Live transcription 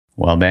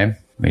Well, babe,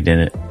 we did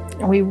it.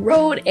 We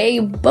wrote a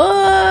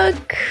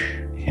book.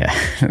 Yeah,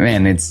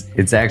 man,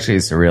 it's actually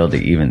surreal to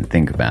even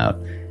think about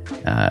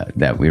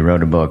that we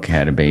wrote a book,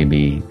 had a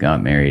baby,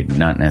 got married,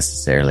 not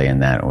necessarily in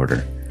that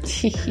order.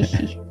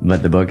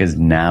 But the book is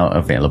now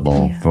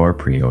available for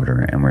pre-order,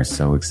 and we're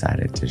so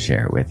excited to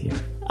share it with you.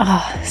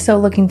 Oh, so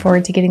looking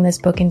forward to getting this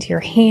book into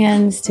your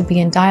hands, to be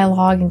in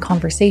dialogue and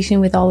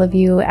conversation with all of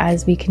you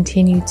as we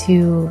continue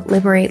to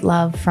liberate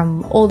love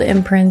from old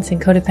imprints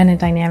and codependent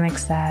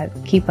dynamics that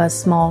keep us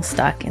small,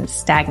 stuck, and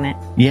stagnant.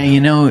 Yeah,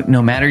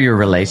 no matter your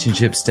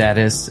relationship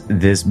status,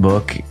 this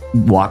book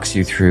walks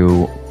you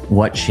through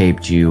what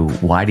shaped you,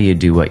 why do you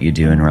do what you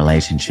do in a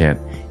relationship.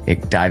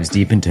 It dives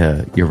deep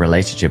into your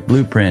relationship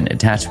blueprint,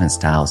 attachment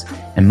styles,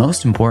 and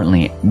most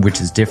importantly,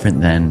 which is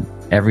different than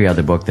every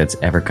other book that's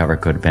ever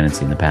covered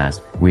codependency in the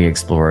past, we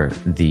explore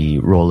the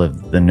role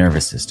of the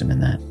nervous system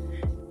in that.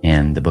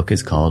 And the book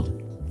is called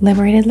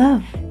Liberated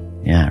Love.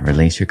 Yeah,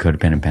 release your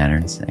codependent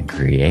patterns and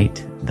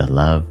create the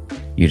love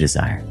you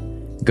desire.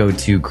 Go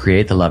to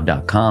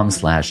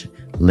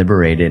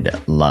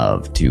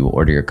createthelove.com/liberatedlove to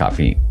order your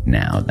copy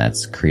now.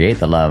 That's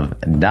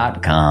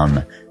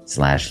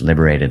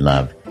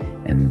createthelove.com/liberatedlove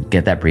and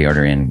get that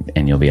pre-order in,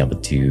 and you'll be able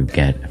to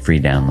get a free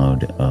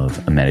download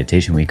of a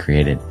meditation we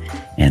created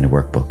and a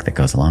workbook that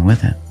goes along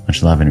with it.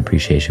 Much love and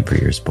appreciation for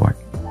your support.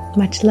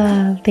 Much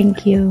love.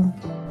 Thank you.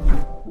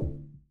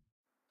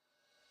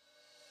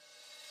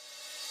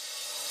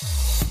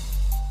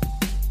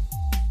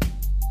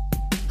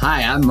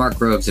 Hi, I'm Mark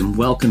Groves, and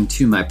welcome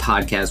to my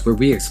podcast where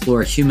we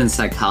explore human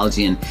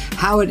psychology and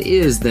how it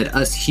is that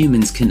us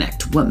humans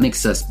connect, what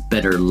makes us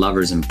better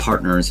lovers and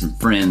partners and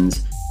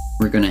friends.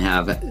 We're going to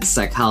have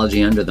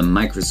psychology under the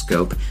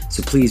microscope,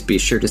 so please be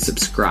sure to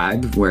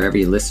subscribe wherever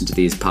you listen to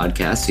these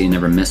podcasts so you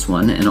never miss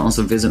one, and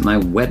also visit my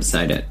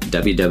website at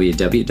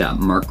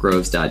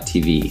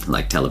www.markgroves.tv,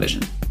 like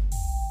television.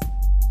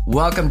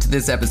 Welcome to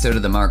this episode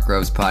of the Mark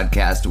Groves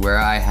podcast, where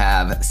I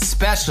have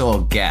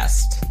special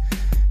guest,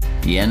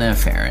 Vienna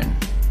Pharaon.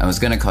 I was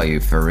going to call you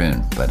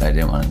Pharaon, but I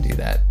didn't want to do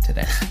that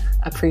today.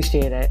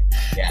 Appreciate it.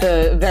 Yeah.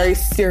 The very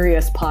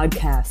serious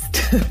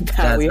podcast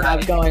that we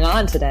have going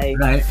on today.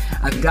 Right.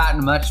 I've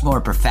gotten much more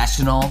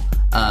professional.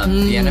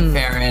 Vienna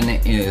Pharaon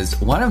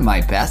is one of my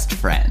best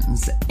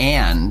friends,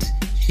 and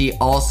she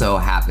also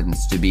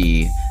happens to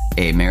be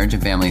a marriage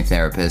and family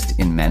therapist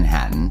in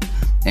Manhattan.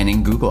 And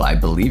in Google, I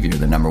believe you're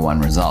the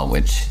 #1 result,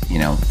 which,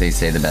 they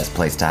say the best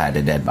place to hide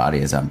a dead body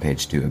is on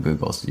page 2 of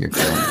Google, so you're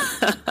killing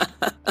it.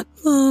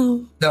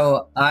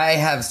 So I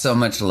have so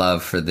much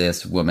love for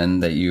this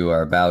woman that you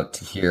are about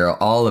to hear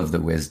all of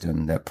the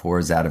wisdom that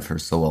pours out of her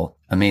soul.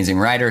 Amazing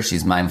writer.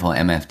 She's Mindful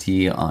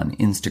MFT on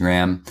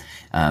Instagram.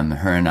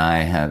 Her and I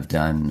have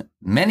done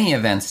many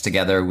events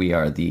together. We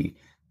are the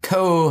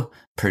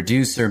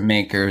co-producer,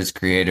 makers,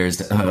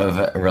 creators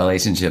of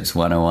Relationships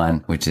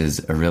 101, which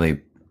is a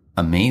really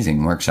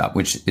amazing workshop,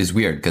 which is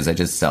weird because I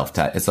just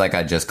it's like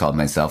I just called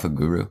myself a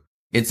guru.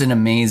 It's an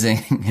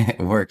amazing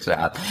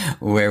workshop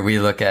where we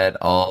look at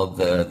all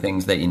the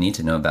things that you need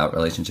to know about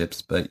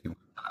relationships,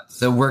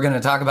 so we're going to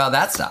talk about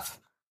that stuff.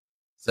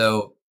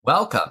 So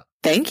welcome.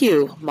 Thank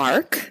you,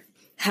 Mark.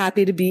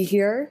 Happy to be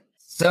here.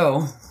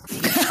 So,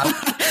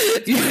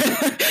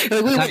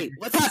 wait,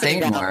 what's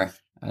happening now?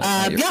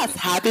 Yes,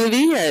 happy to be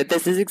here.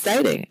 This is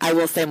exciting. I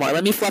will say more.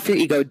 Let me fluff your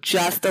ego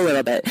just a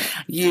little bit.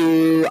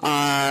 You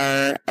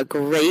are a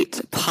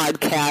great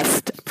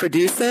podcast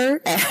producer,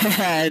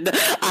 and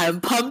I'm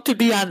pumped to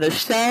be on the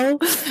show.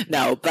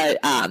 No, but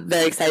I'm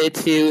very excited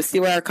to see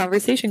where our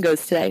conversation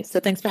goes today. So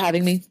thanks for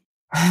having me.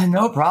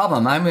 No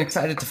problem. I'm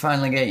excited to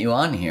finally get you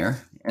on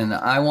here. And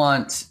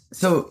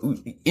so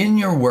in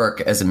your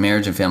work as a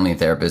marriage and family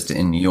therapist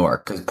in New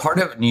York, because part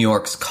of New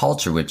York's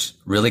culture, which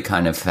really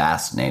kind of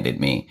fascinated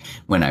me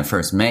when I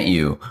first met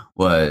you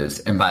was,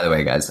 and by the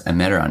way, guys, I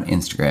met her on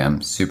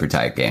Instagram, super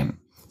tight game.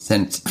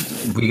 Since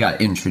we got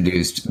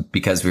introduced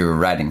because we were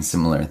writing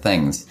similar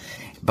things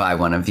by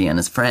one of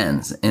Vienna's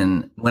friends.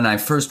 And when I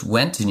first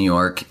went to New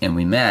York and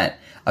we met,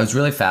 I was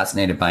really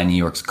fascinated by New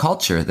York's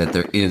culture, that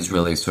there is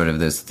really sort of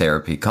this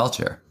therapy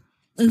culture,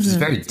 which is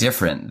very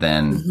different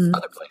than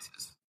other places.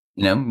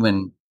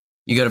 When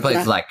you go to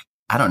places like,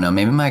 I don't know,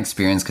 maybe my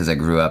experience because I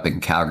grew up in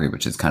Calgary,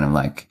 which is kind of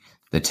like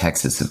the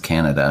Texas of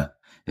Canada,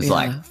 is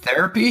like,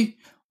 therapy?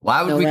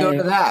 Why would we go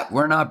to that?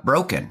 We're not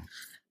broken.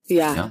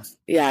 Yeah.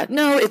 Yeah.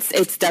 No,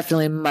 it's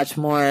definitely much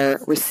more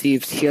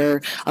received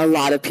here. A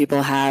lot of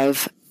people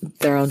have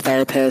their own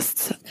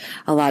therapists.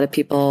 A lot of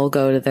people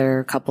go to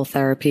their couple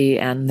therapy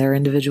and their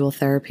individual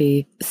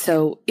therapy.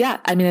 So yeah,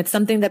 I mean, it's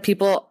something that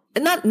people,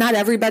 not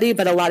everybody,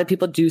 but a lot of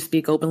people do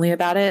speak openly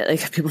about it.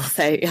 Like people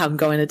say, I'm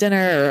going to dinner,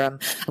 or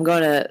I'm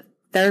going to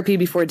therapy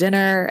before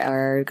dinner,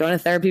 or going to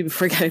therapy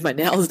before getting my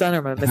nails done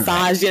or my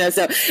massage,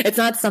 so it's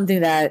not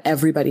something that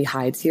everybody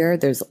hides here.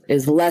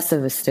 Is less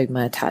of a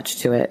stigma attached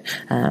to it,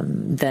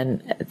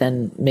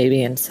 than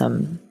maybe in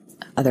some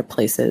other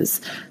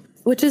places,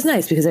 which is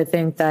nice because I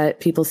think that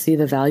people see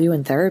the value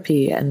in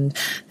therapy, and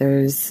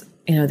there's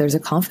there's a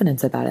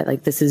confidence about it.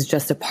 Like this is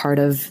just a part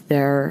of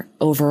their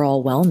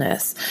overall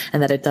wellness,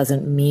 and that it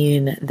doesn't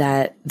mean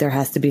that there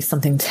has to be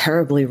something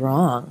terribly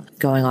wrong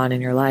going on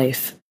in your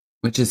life.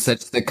 Which is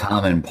such the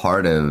common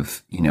part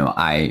of,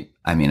 I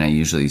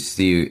usually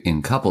see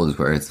in couples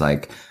where it's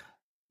like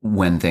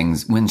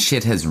when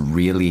shit has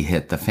really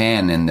hit the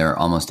fan and they're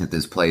almost at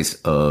this place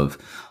of,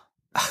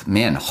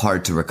 man,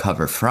 hard to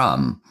recover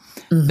from,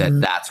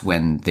 that's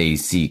when they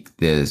seek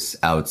this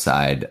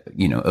outside,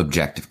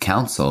 objective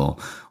counsel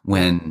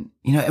when,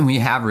 and we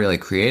have really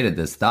created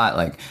this thought,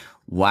 like,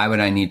 why would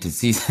I need to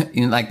see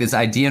like this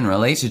idea in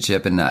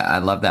relationship? And I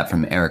love that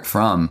from Eric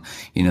Fromm,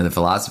 the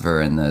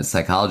philosopher and the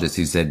psychologist,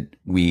 who said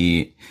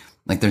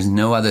there's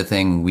no other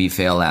thing we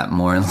fail at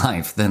more in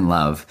life than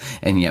love.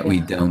 And yet we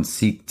don't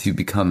seek to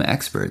become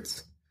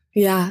experts.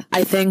 Yeah.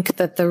 I think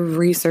that the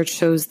research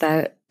shows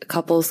that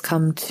couples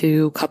come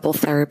to couple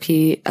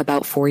therapy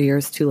about 4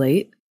 years too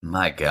late.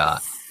 My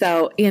God.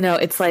 So,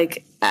 it's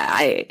like,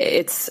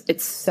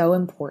 it's so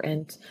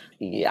important.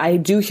 I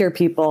do hear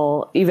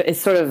people, even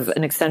it's sort of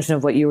an extension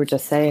of what you were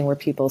just saying, where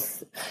people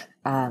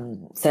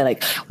say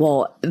like,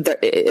 well,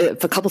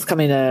 if a couple's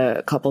coming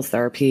to couples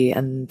therapy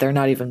and they're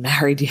not even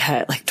married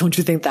yet, like, don't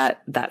you think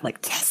that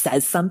like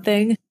says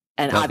something?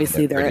 And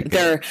obviously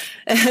they're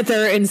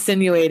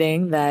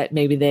insinuating that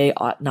maybe they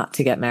ought not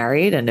to get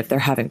married. And if they're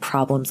having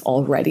problems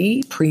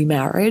already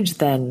pre-marriage,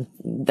 then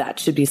that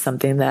should be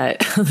something that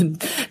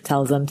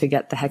tells them to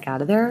get the heck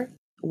out of there.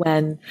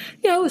 When,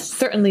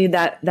 certainly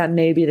that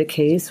may be the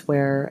case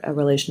where a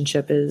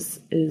relationship is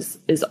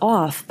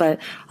off, but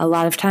a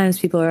lot of times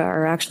people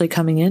are actually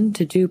coming in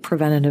to do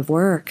preventative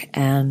work,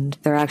 and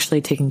they're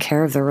actually taking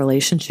care of their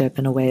relationship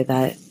in a way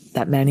that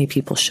many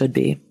people should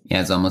be. Yeah,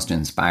 it's almost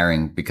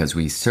inspiring, because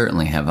we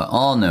certainly have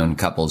all known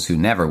couples who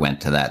never went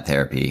to that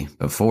therapy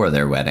before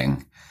their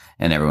wedding.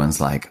 And everyone's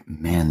like,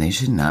 man, they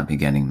should not be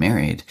getting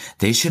married.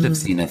 They should have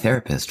seen a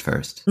therapist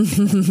first.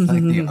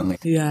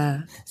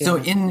 Yeah. So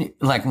in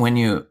like when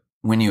you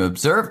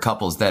observe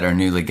couples that are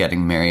newly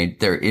getting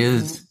married, there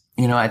is,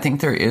 I think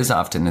there is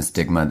often a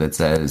stigma that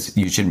says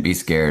you shouldn't be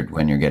scared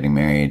when you're getting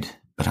married.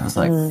 But I was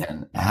like,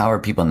 man, how are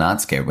people not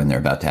scared when they're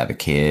about to have a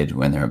kid,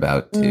 when they're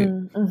about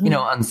to,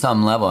 on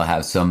some level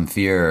have some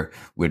fear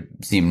would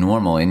seem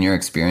normal. In your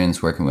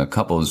experience working with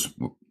couples,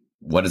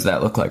 what does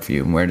that look like for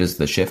you? And where does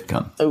the shift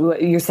come?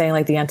 You're saying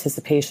like the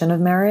anticipation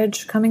of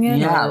marriage coming in?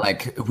 Yeah,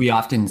 like we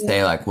often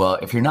say like, well,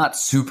 if you're not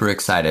super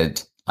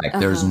excited, like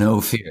there's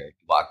no fear.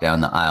 You walk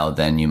down the aisle,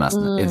 then you must,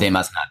 they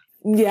must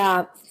not.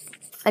 Yeah.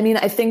 I mean,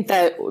 I think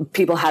that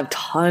people have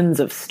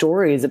tons of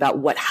stories about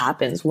what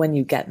happens when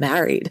you get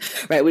married,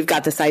 right? We've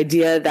got this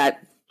idea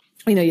that,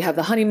 you have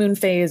the honeymoon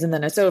phase and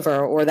then it's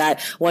over, or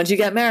that once you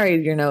get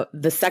married,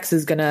 the sex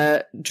is going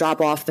to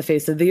drop off the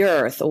face of the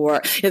earth,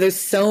 or, there's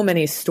so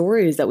many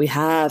stories that we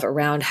have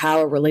around how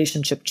a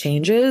relationship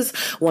changes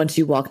once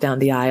you walk down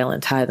the aisle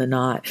and tie the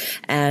knot.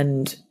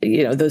 And,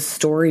 those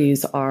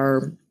stories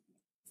are,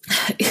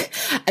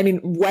 I mean,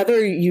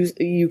 whether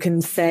you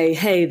can say,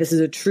 hey, this is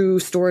a true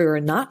story or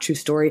a not true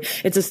story,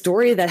 it's a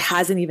story that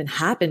hasn't even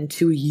happened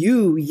to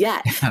you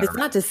yet. It's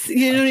not to,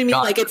 you know what I mean?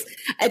 Like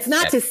it's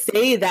not to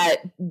say that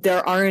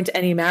there aren't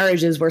any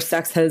marriages where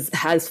sex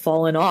has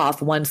fallen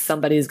off once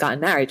somebody's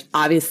gotten married.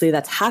 Obviously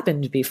that's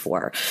happened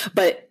before,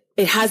 but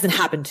it hasn't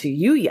happened to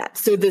you yet.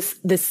 So this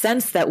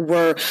sense that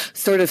we're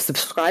sort of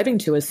subscribing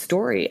to a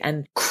story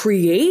and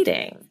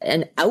creating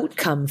an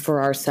outcome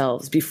for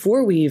ourselves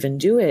before we even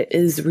do it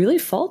is really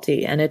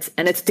faulty. And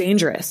it's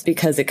dangerous,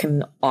 because it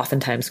can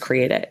oftentimes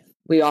create it.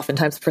 We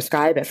oftentimes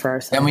prescribe it for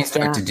ourselves. Then we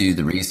start to do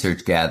the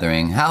research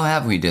gathering. How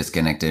have we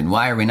disconnected?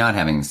 Why are we not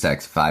having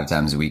sex 5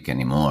 times a week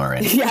anymore?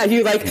 And,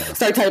 you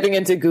start typing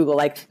into Google,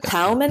 like,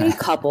 how many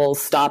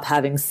couples stop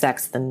having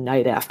sex the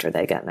night after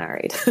they get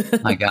married?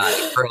 My God.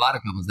 For a lot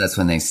of couples, that's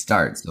when they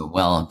start. So,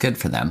 well, good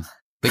for them.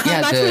 But yeah,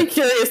 I'm actually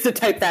curious to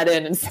type that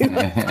in and see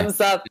what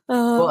comes up.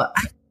 Well,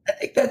 I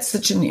think that's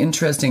such an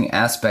interesting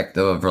aspect,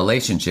 though, of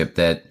relationship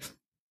that,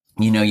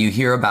 you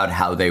hear about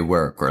how they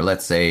work, or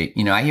let's say,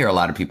 I hear a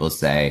lot of people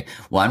say,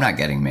 well, I'm not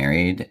getting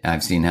married.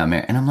 I've seen how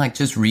married, and I'm like,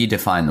 just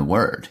redefine the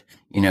word.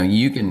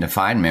 You can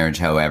define marriage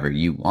however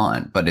you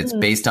want, but it's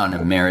based on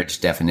a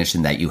marriage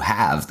definition that you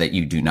have, that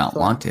you do not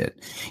want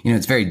it.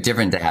 It's very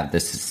different to have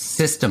this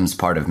systems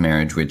part of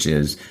marriage, which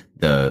is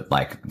the,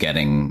 like,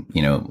 getting,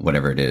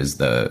 whatever it is,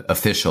 the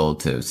official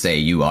to say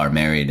you are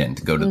married and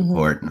to go to the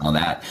court and all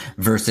that,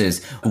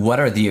 versus what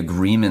are the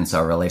agreements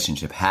our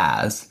relationship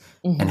has.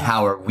 And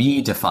how are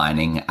we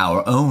defining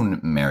our own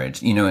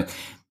marriage?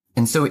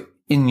 And so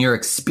in your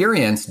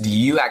experience, do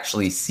you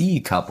actually see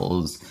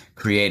couples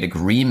create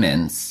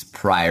agreements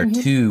prior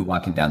to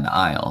walking down the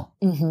aisle?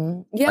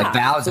 Yeah, like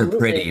vows absolutely. are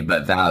pretty,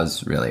 but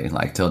vows really,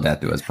 like, till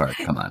death do us part.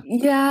 Come on.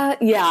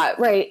 Yeah,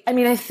 right. I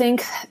mean, I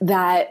think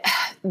that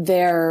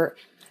there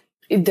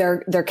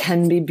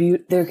can be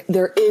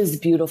there is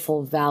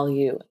beautiful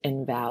value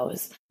in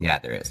vows. Yeah,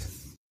 there is.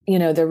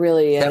 There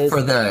really is.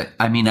 Except for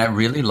I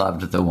really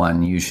loved the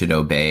one, you should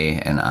obey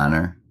and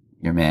honor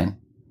your man.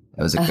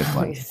 That was a good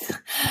one.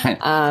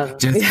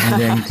 Just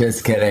kidding.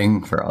 Just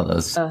kidding. For all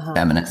those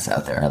feminists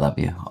out there, I love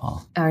you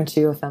all. Aren't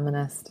you a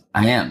feminist?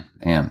 I am.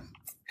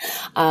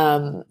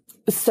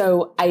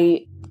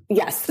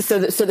 Yes.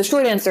 So the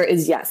short answer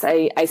is yes.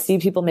 I see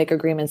people make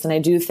agreements, and I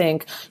do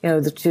think,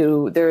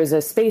 there is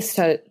a space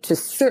to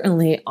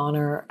certainly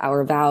honor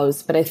our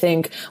vows. But I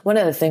think one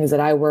of the things that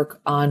I work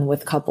on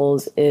with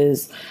couples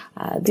is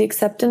the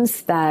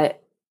acceptance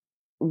that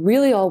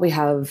really all we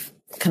have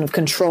kind of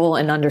control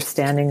and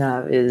understanding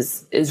of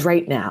is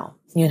right now.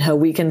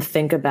 We can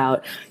think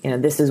about,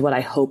 this is what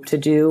I hope to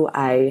do.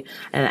 I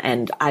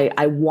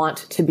want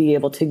to be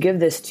able to give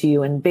this to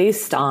you. And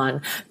based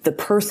on the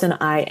person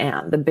I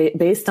am,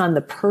 based on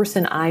the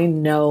person I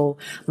know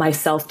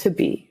myself to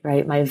be,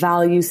 right? My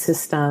value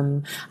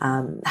system,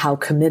 how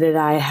committed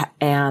I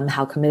am,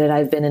 how committed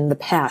I've been in the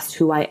past,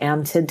 who I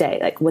am today,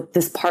 like what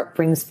this part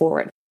brings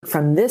forward.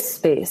 From this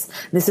space,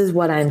 this is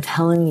what I'm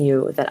telling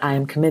you that I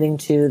am committing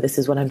to. This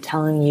is what I'm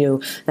telling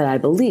you that I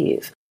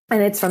believe.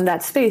 And it's from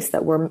that space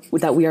that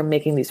we are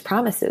making these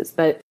promises.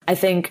 But I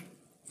think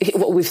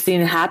what we've seen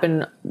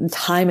happen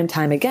time and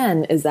time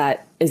again is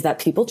that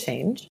people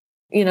change.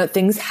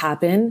 Things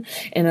happen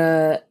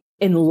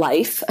in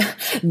life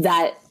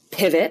that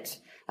pivot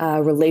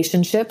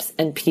relationships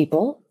and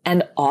people.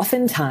 And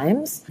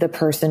oftentimes the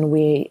person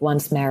we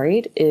once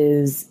married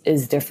is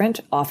different.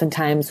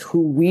 Oftentimes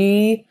who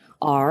we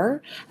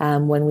are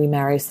when we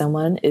marry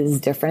someone is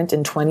different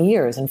in 20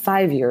 years, in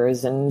 5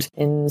 years, and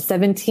in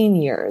 17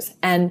 years.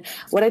 And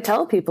what I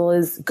tell people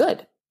is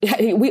good.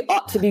 We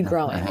ought to be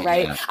growing,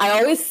 right? Yeah. I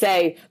always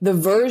say the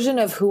version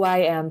of who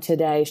I am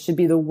today should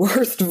be the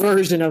worst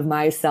version of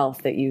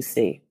myself that you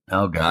see.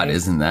 Oh God, right?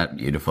 Isn't that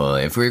beautiful?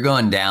 If we're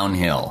going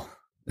downhill,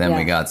 then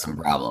we got some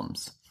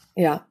problems.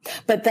 Yeah.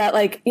 But that,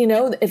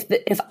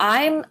 if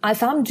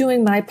I'm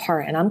doing my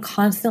part and I'm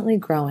constantly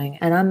growing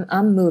and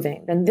I'm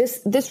moving, then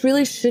this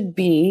really should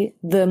be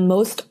the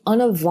most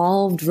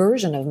unevolved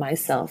version of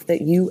myself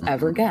that you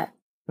ever get.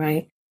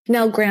 Right.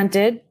 Now,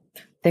 granted,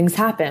 things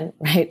happen,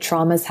 right?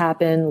 Traumas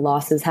happen,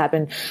 losses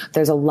happen.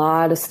 There's a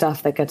lot of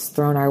stuff that gets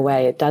thrown our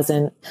way. It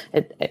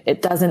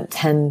doesn't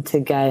tend to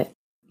get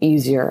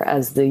easier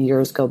as the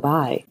years go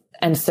by.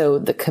 And so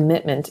the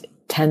commitment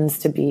tends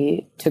to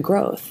be to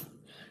growth.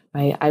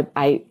 Right?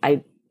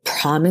 I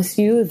promise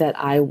you that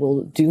I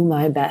will do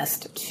my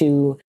best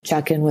to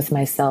check in with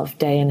myself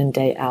day in and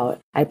day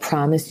out. I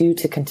promise you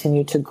to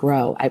continue to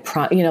grow.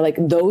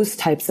 Those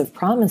types of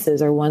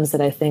promises are ones that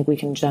I think we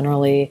can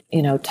generally,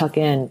 tuck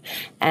in.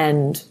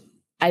 And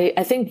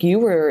I think you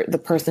were the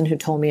person who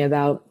told me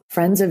about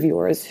friends of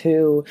yours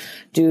who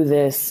do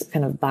this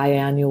kind of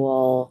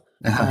biannual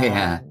the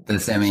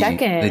check-in, the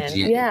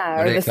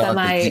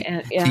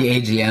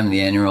AGM, the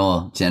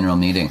annual general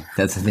meeting.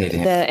 That's what they do.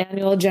 The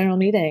annual general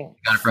meeting.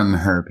 Got it from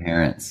her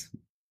parents.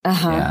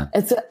 Yeah.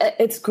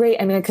 It's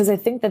great. I mean, because I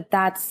think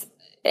that's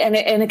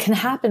it can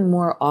happen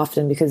more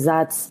often because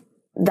that's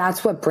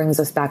what brings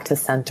us back to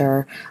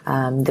center.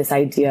 This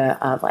idea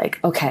of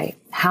okay,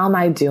 how am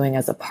I doing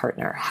as a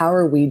partner? How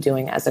are we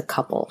doing as a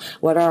couple?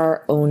 What are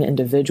our own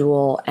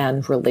individual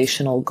and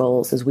relational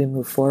goals as we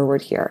move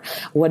forward here?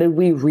 What did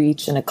we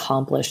reach and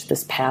accomplish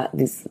these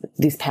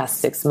past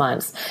 6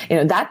 months?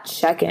 That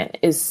check-in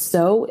is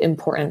so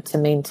important to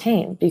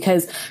maintain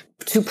because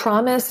to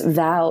promise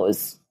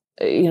vows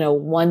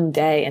one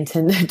day and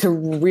to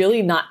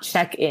really not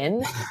check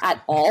in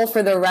at all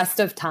for the rest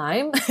of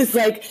time is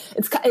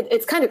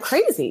it's kind of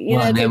crazy.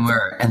 And then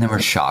we're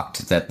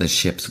shocked that the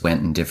ships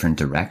went in different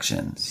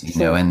directions,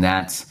 and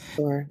that's,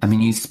 I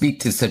mean, you speak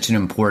to such an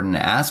important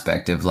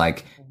aspect of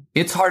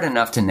it's hard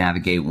enough to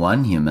navigate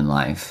one human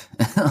life,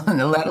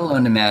 let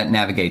alone to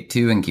navigate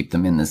two and keep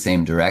them in the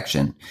same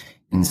direction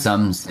in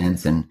some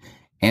sense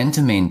and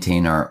to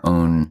maintain our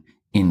own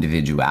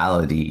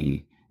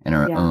individuality and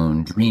our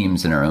own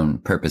dreams and our own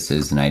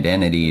purposes and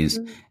identities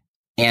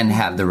and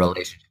have the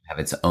relationship have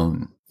its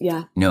own.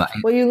 Yeah.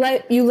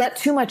 You let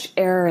too much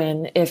air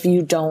in if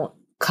you don't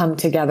come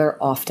together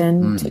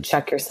often to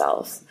check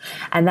yourselves.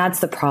 And that's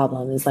the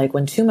problem is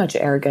when too much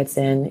air gets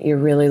in, you're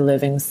really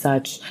living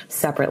such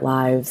separate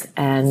lives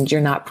and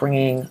you're not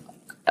bringing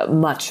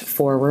much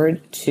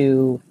forward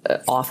to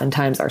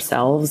oftentimes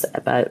ourselves,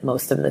 but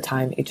most of the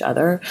time each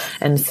other.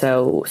 And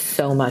so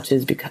much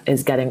is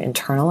getting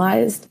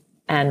internalized.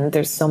 And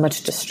there's so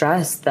much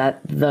distress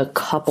that the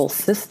couple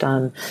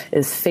system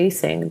is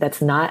facing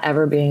that's not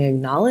ever being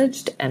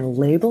acknowledged and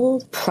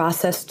labeled,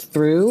 processed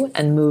through,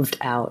 and moved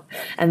out.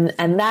 And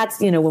that's,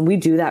 when we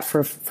do that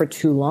for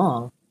too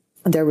long,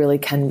 there really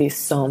can be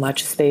so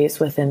much space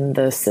within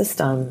the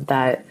system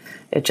that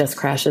it just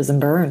crashes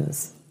and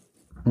burns.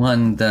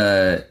 One,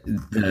 the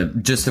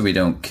just so we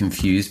don't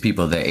confuse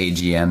people, the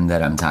AGM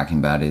that I'm talking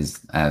about is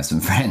I have some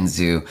friends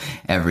who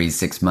every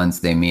 6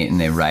 months they meet and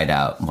they write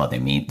out. Well, they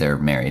meet, they're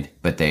married,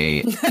 but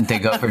they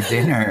go for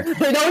dinner.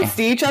 They don't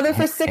see each other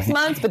for 6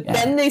 months, but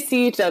then they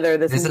see each other.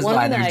 This is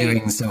why they're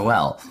doing so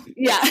well.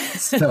 Yeah.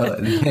 So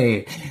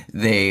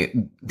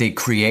they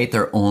create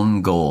their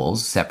own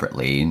goals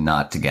separately,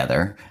 not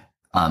together.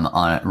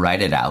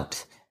 Write it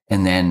out.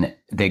 And then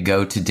they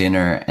go to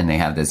dinner and they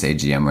have this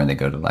AGM where they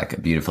go to like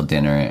a beautiful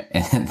dinner.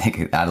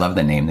 And I love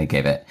the name they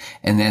gave it.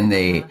 And then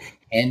they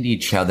hand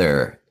each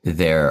other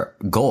their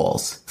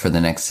goals for the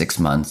next 6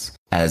 months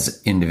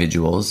as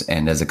individuals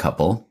and as a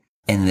couple.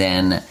 And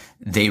then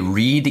they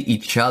read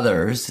each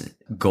other's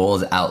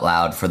goals out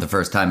loud for the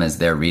first time. As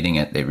they're reading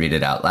it, they read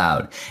it out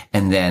loud.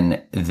 And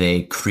then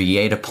they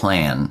create a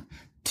plan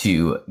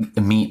to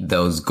meet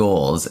those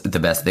goals the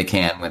best they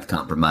can with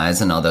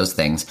compromise and all those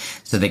things,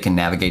 so they can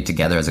navigate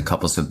together as a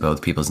couple, so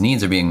both people's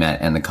needs are being met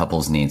and the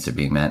couple's needs are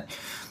being met.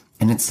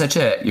 And it's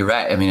you're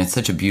right. I mean, it's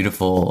such a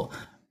beautiful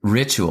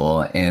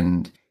ritual,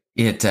 and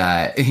it,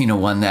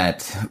 one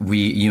that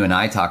you and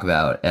I talk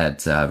about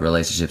at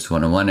Relationships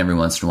 101 every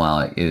once in a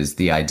while is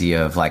the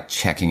idea of like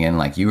checking in,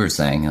 like you were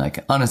saying,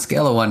 like on a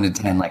scale of 1 to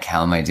 10, like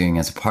how am I doing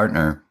as a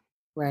partner?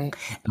 Right.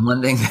 And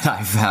one thing that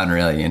I found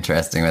really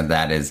interesting with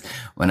that is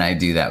when I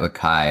do that with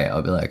Kai,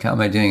 I'll be like, how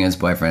am I doing as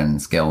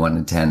boyfriend? Scale 1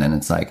 to 10. And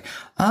it's like,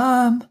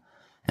 and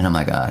I'm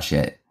like, oh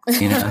shit.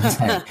 You know, it's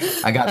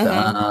like, I got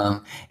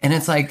the, and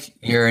it's like,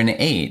 you're an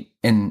 8.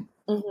 And,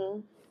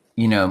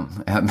 you know,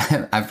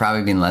 I've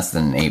probably been less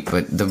than an 8,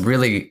 but the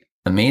really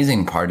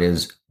amazing part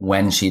is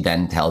when she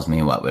then tells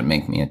me what would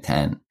make me a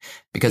 10,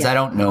 because I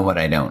don't know what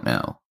I don't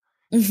know.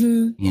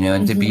 You know,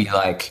 and to be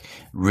like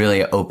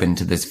really open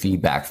to this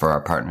feedback for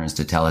our partners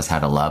to tell us how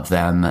to love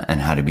them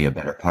and how to be a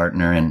better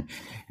partner. And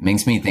it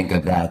makes me think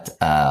of that,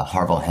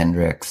 Harville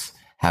Hendricks,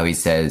 how he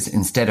says,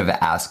 instead of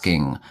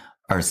asking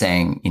or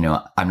saying, you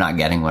know, I'm not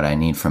getting what I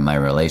need from my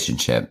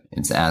relationship,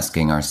 it's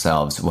asking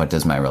ourselves, what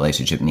does my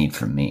relationship need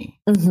from me?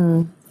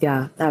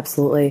 Yeah,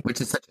 absolutely.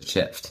 Which is such a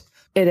shift.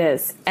 It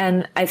is.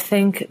 And I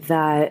think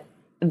that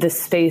the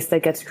space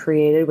that gets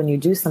created when you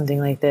do something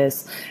like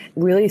this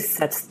really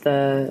sets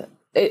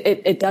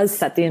it does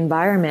set the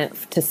environment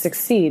to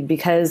succeed,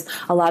 because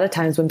a lot of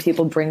times when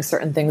people bring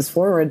certain things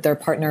forward, their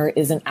partner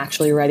isn't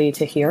actually ready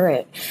to hear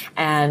it.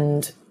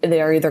 And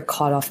they are either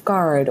caught off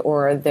guard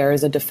or there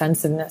is a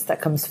defensiveness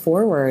that comes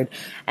forward.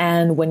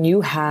 And when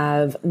you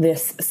have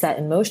this set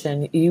in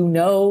motion, you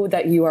know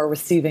that you are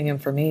receiving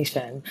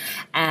information.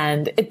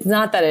 And it's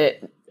not that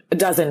it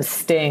doesn't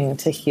sting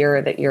to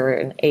hear that you're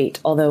an 8.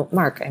 Although,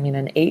 Mark, I mean,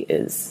 an 8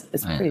 is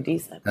pretty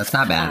decent. That's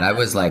not bad. I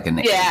was like an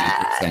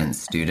 80%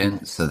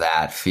 student, so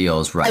that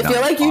feels right. I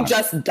feel like you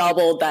just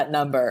doubled that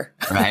number.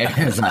 Right?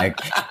 It's like,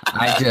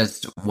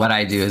 what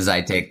I do is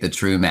I take the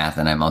true math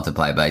and I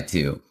multiply by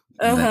 2.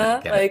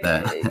 Because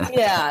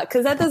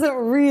that doesn't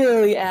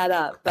really add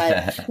up.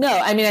 But no,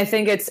 I mean, I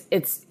think it's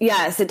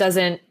yes, it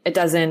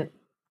doesn't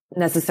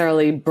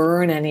necessarily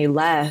burn any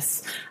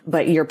less,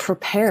 but you're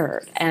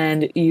prepared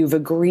and you've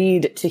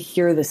agreed to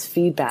hear this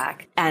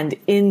feedback. And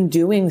in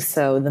doing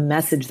so, the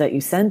message that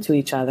you send to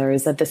each other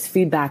is that this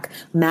feedback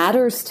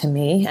matters to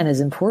me and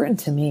is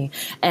important to me.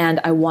 And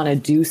I want to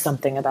do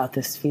something about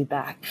this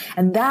feedback.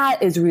 And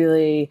that's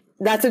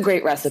a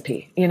great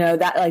recipe. You know,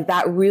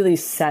 that really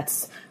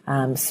sets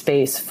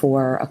space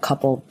for a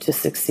couple to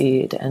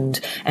succeed and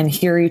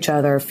hear each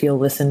other, feel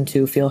listened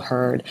to, feel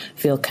heard,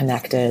 feel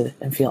connected,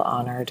 and feel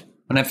honored.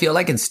 And I feel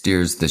like it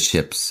steers the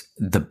ships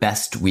the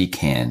best we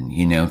can,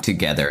 you know,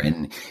 together.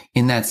 And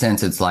in that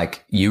sense, it's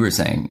like you were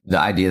saying, the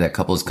idea that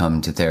couples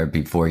come to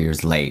therapy 4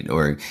 years late,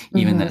 or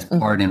even this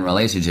part in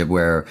relationship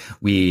where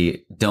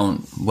we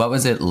don't,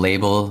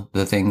 label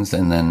the things.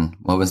 And then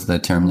what was the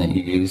term that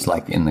you used,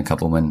 like in the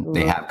couple when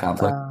they have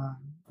conflict?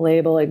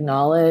 Label,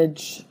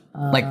 acknowledge.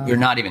 Like you're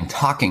not even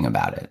talking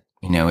about it.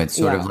 You know, it's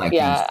sort of like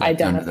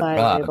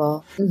identify,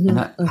 label.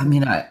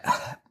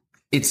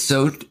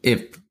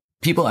 If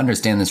people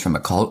understand this from a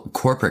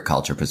corporate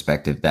culture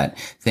perspective, that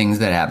things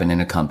that happen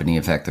in a company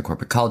affect the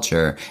corporate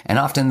culture. And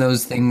often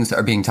those things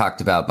are being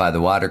talked about by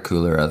the water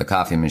cooler or the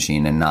coffee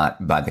machine and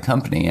not by the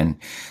company. And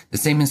the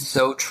same is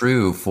so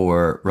true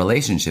for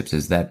relationships,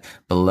 is that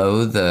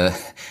below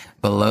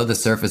the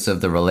surface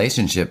of the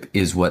relationship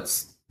is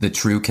what's the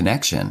true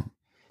connection.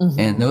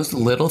 And those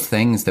little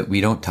things that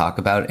we don't talk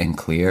about and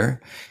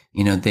clear,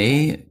 you know,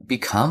 they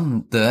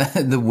become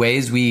the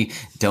ways we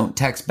don't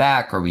text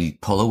back or we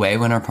pull away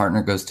when our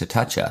partner goes to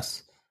touch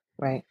us.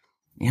 Right.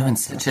 You know, and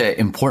such an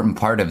important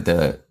part of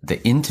the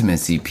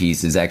intimacy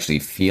piece is actually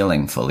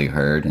feeling fully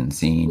heard and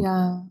seen.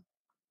 Yeah.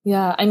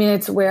 Yeah. I mean,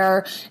 it's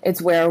where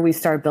we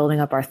start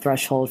building up our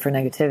threshold for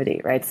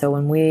negativity, right? So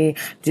when we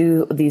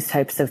do these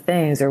types of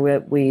things, or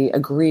we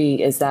agree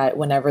is that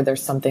whenever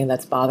there's something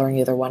that's bothering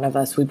either one of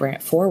us, we bring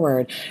it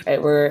forward, right?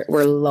 We're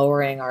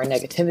lowering our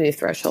negativity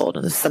threshold.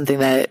 And this is something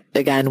that,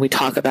 again, we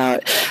talk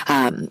about,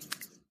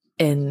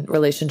 in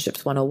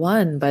Relationships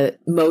 101, but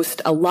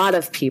a lot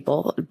of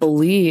people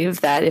believe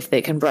that if they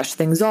can brush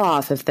things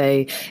off, if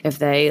they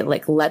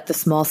like let the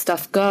small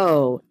stuff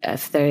go,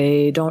 if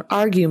they don't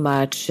argue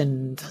much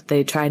and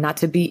they try not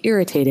to be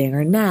irritating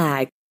or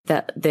nag,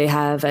 that they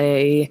have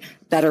a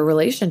better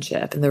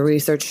relationship. And the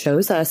research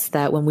shows us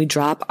that when we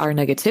drop our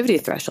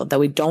negativity threshold, that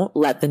we don't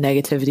let the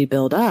negativity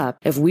build up.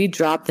 If we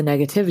drop the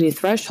negativity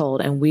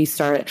threshold and we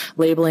start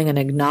labeling and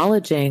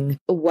acknowledging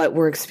what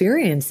we're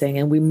experiencing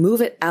and we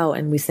move it out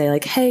and we say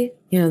like, hey,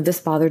 this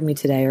bothered me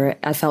today, or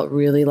I felt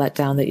really let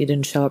down that you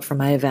didn't show up for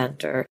my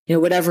event, or,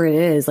 whatever it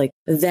is, like,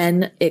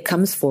 then it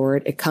comes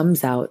forward, it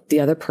comes out, the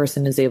other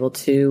person is able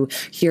to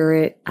hear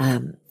it.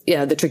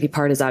 The tricky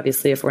part is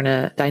obviously if we're in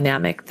a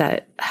dynamic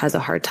that has a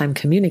hard time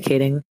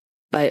communicating.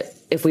 But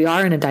if we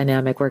are in a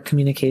dynamic where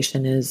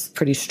communication is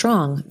pretty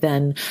strong,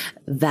 then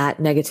that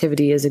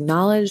negativity is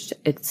acknowledged,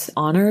 it's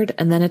honored,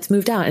 and then it's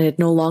moved out, and it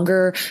no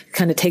longer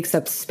kind of takes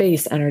up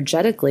space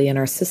energetically in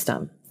our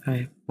system.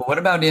 Right. But what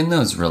about in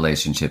those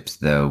relationships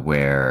though,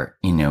 where,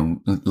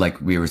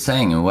 like we were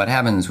saying, what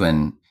happens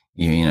when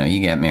you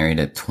get married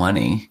at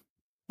 20?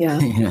 Yeah.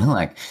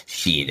 Like,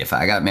 shit, if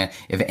I got married,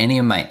 if any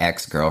of my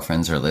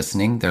ex-girlfriends are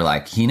listening, they're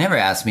like, he never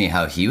asked me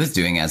how he was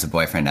doing as a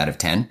boyfriend out of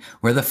 10.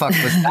 Where the fuck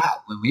was that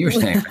when we were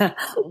staying?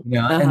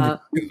 And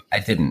I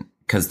didn't,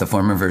 because the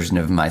former version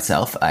of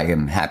myself, I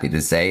am happy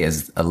to say,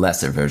 is a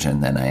lesser version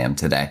than I am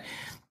today.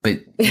 But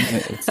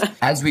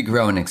as we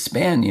grow and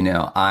expand,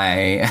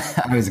 I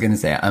was going to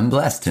say, I'm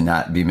blessed to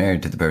not be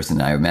married to the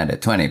person I met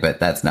at 20, but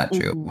that's not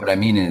true. Mm-hmm. What I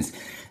mean is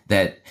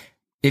that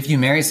if you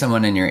marry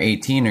someone and you're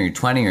 18 or you're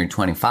 20 or you're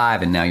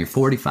 25 and now you're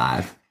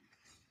 45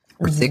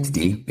 or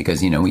 60,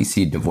 because, we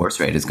see divorce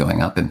rate is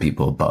going up in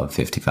people above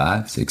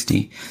 55,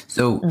 60.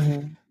 So,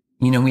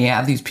 we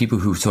have these people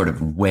who sort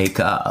of wake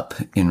up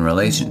in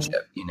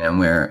relationship,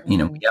 where, we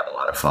have a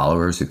lot of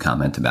followers who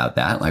comment about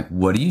that. Like,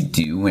 what do you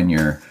do when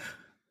you're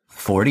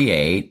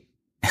 48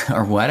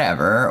 or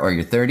whatever, or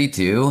you're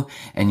 32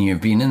 and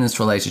you've been in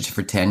this relationship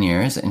for 10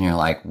 years and you're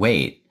like,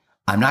 wait,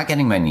 I'm not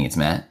getting my needs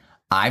met.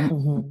 I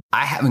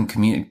haven't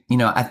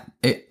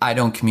I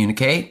don't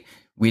communicate.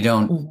 We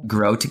don't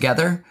grow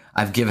together.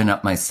 I've given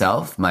up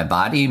myself, my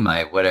body,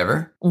 my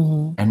whatever.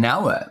 And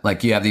now what?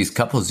 Like, you have these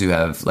couples who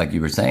have, like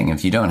you were saying,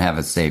 if you don't have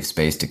a safe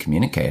space to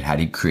communicate, how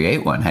do you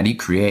create one? How do you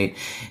create,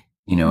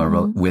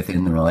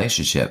 within the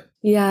relationship?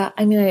 Yeah.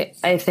 I mean,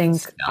 I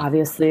think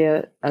obviously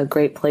a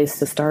great place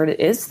to start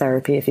is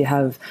therapy if you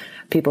have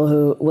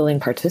people willing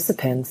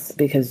participants,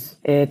 because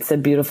it's a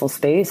beautiful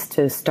space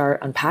to start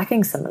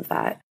unpacking some of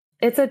that.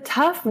 It's a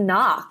tough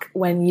knock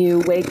when you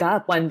wake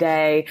up one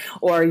day,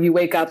 or you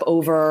wake up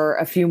over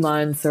a few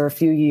months or a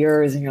few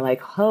years and you're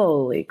like,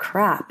 holy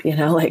crap,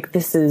 like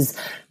this is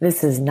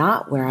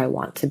not where I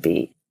want to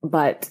be.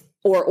 But,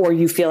 or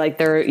you feel like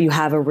you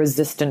have a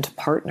resistant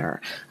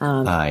partner,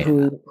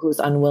 who's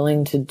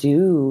unwilling to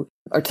do,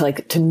 or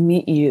to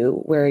meet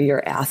you where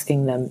you're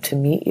asking them to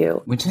meet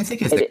you. Which I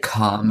think is a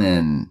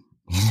common,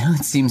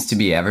 it seems to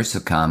be ever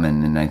so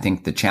common. And I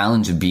think the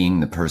challenge of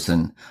being the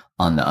person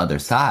on the other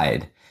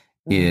side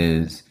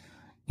is,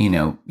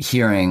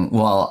 hearing,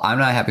 well, I'm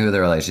not happy with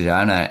the relationship.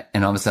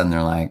 And all of a sudden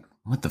they're like,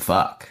 what the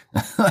fuck?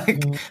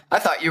 I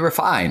thought you were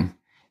fine.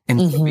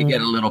 And so we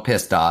get a little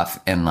pissed off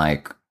and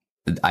like,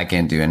 I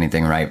can't do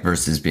anything right,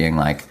 versus being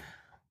like,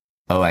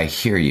 oh, I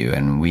hear you.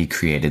 And we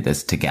created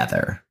this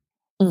together.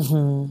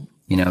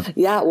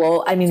 Yeah.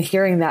 Well, I mean,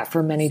 hearing that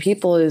for many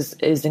people is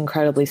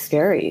incredibly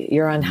scary.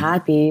 You're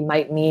unhappy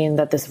might mean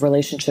that this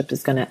relationship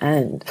is going to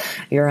end.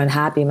 You're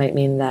unhappy might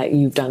mean that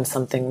you've done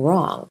something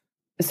wrong.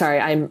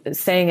 Sorry, I'm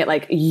saying it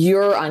like,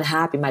 you're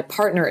unhappy. My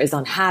partner is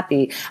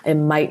unhappy. It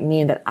might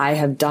mean that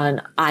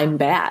I'm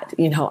bad.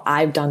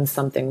 I've done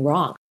something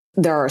wrong.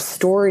 There are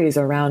stories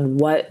around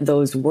what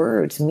those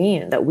words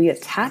mean that we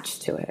attach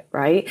to it,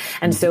 right?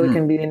 And so it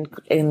can be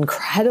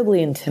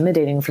incredibly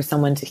intimidating for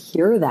someone to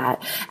hear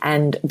that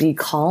and be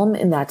calm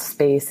in that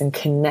space and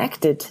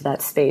connected to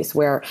that space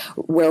where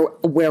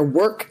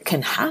work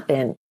can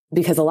happen.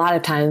 Because a lot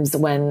of times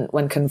when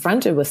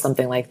confronted with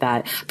something like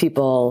that,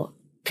 people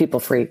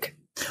freak.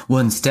 Well,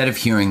 instead of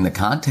hearing the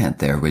content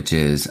there, which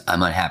is,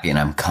 I'm unhappy and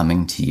I'm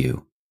coming to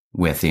you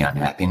with the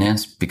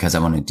unhappiness because I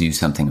want to do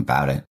something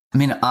about it. I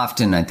mean,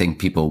 often I think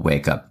people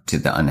wake up to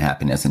the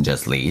unhappiness and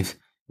just leave.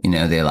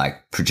 They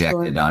like project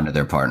it onto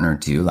their partner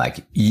too.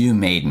 Like, you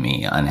made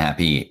me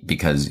unhappy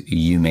because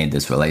you made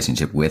this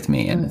relationship with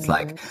me. And it's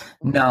like,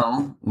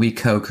 no, we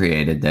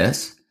co-created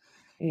this.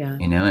 Yeah.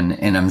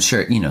 And I'm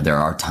sure, there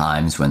are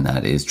times when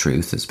that is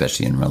truth,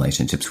 especially in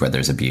relationships where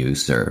there's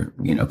abuse or,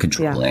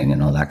 controlling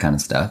and all that kind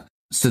of stuff.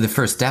 So the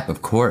first step,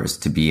 of course,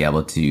 to be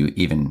able to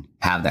even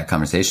have that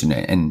conversation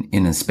and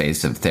in a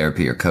space of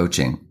therapy or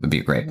coaching would be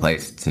a great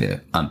place to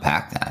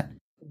unpack that.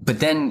 But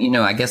then,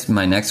 I guess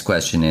my next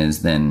question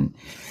is, then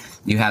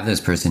you have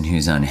this person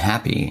who's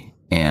unhappy,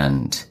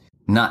 and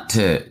not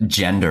to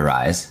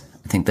genderize.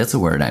 I think that's a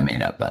word I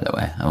made up, by the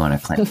way. I want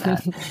to claim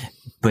that.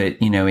 But,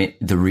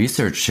 the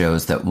research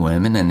shows that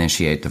women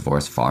initiate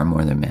divorce far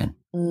more than men.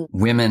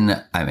 Women,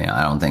 I mean,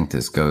 I don't think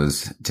this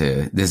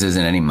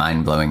isn't any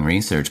mind-blowing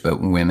research, but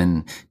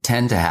women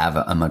tend to have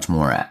a much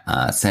more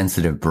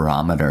sensitive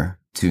barometer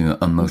to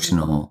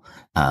emotional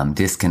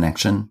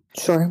disconnection.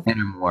 Sure.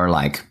 And are more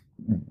like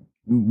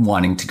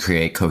wanting to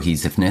create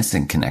cohesiveness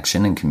and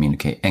connection and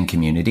communicate and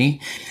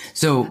community.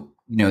 So,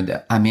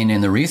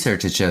 in the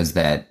research, it shows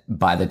that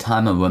by the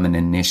time a woman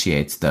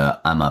initiates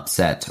the I'm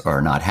upset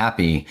or not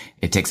happy,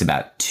 it takes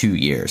about 2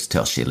 years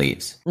till she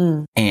leaves.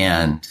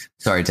 And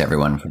sorry to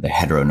everyone for the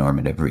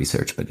heteronormative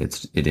research, but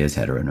it is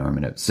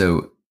heteronormative.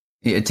 So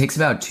it takes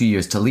about 2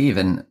 years to leave.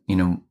 And,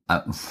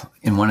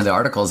 in one of the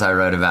articles I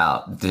wrote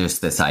about, there's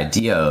this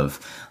idea of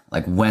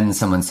like when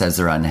someone says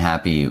they're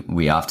unhappy,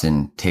 we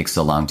often take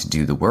so long to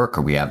do the work,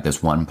 or we have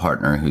this one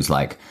partner who's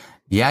like,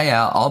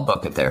 yeah, I'll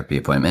book a therapy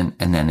appointment.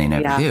 And then they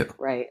never do.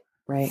 Right.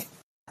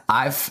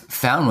 I've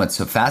found what's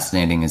so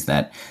fascinating is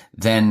that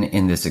then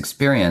in this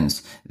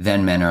experience,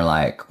 then men are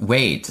like,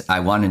 wait,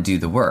 I want to do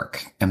the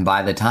work. And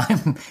by the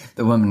time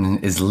the woman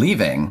is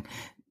leaving,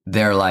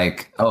 they're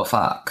like, oh,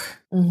 fuck.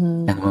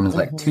 And the woman's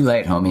like, too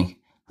late, homie.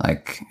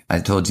 Like, I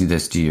told you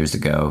this 2 years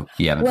ago.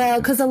 Yeah.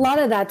 Well, because a lot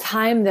of that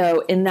time,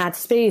 though, in that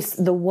space,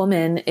 the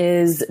woman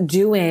is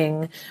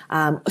doing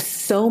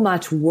so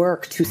much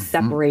work to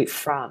separate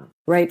from,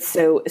 right?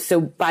 So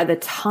by the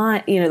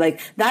time,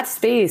 like that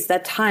space,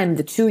 that time,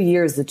 the 2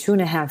 years, the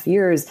 2.5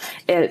 years,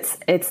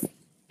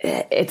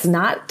 it's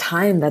not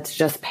time that's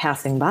just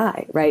passing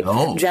by, right?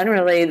 No.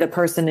 Generally, the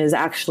person is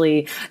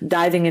actually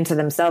diving into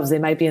themselves. They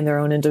might be in their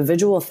own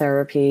individual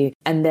therapy,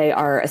 and they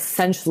are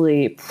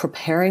essentially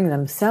preparing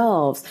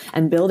themselves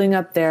and building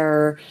up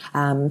their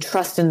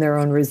trust in their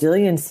own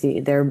resiliency.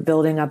 They're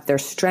building up their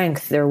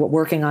strength. They're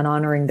working on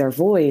honoring their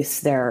voice.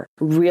 They're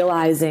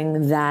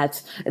realizing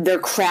that they're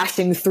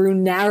crashing through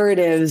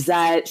narratives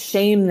that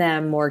shame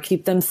them or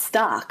keep them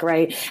stuck,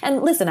 right?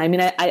 And listen, I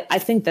mean, I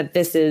think that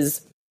this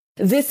is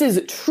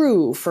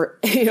true for,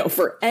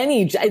 for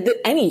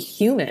any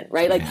human,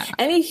 right? Like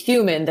any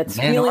human that's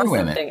Men feeling or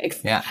women.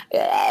 something,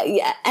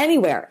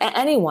 anywhere,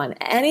 anyone,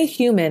 any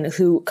human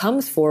who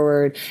comes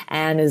forward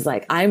and is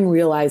like, I'm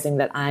realizing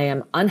that I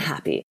am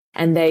unhappy.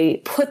 And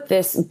they put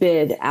this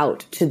bid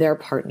out to their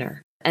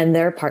partner, and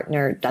their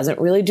partner doesn't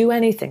really do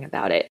anything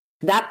about it.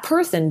 That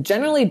person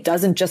generally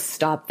doesn't just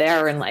stop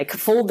there and like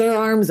fold their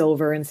arms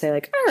over and say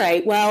like, all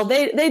right, well,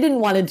 they didn't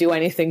want to do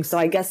anything. So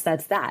I guess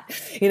that's that.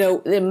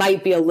 It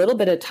might be a little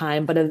bit of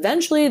time, but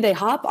eventually they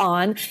hop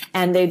on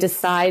and they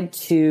decide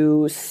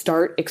to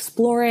start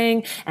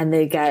exploring, and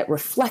they get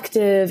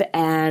reflective,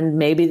 and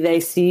maybe they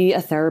see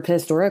a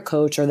therapist or a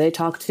coach, or they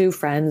talk to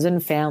friends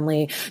and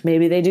family.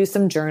 Maybe they do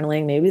some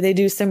journaling. Maybe they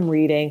do some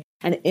reading.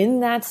 And in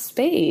that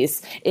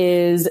space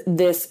is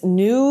this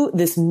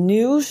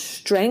new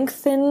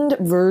strengthened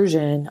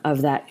version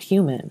of that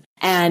human.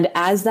 And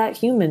as that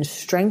human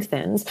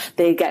strengthens,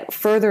 they get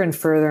further and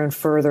further and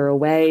further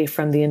away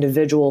from the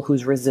individual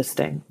who's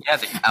resisting. Yeah,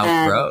 they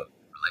outgrow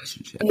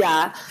relationship.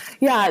 Yeah.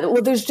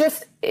 Well,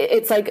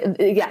 it's like,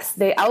 yes,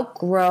 they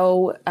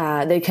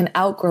can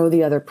outgrow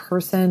the other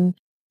person.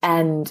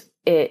 And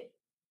it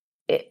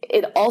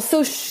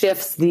also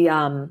shifts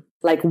the,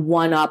 like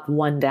one up,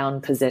 one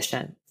down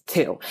position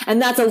too. And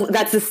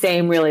that's the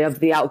same really of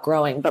the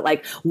outgrowing, but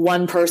like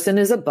one person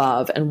is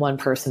above and one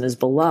person is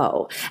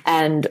below.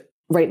 And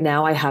right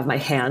now I have my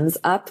hands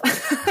up.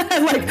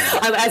 I'm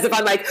as if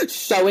I'm like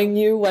showing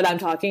you what I'm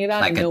talking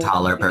about. Like a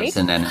taller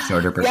person and a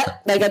shorter person.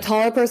 Yep, like a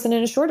taller person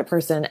and a shorter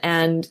person.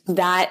 And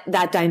that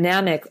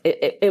dynamic,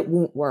 it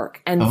won't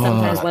work. And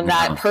sometimes when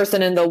that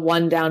person in the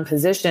one down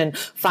position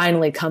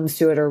finally comes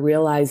to it or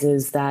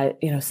realizes that,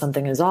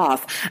 something is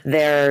off,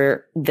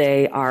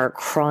 they are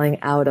crawling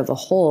out of a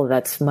hole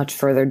that's much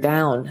further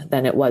down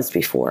than it was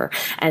before.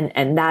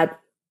 And that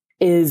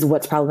is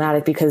what's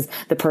problematic, because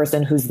the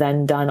person who's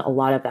then done a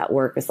lot of that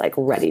work is like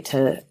ready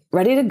to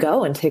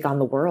go and take on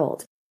the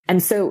world.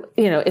 And so,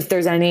 if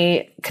there's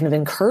any kind of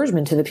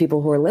encouragement to the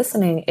people who are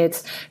listening,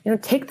 it's,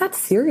 take that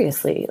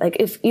seriously. Like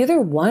if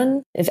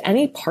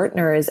any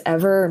partner is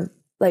ever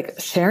like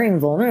sharing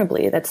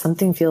vulnerably that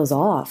something feels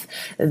off,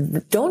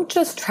 don't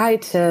just try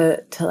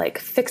to like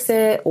fix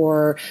it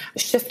or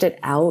shift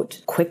it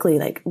out quickly.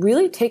 Like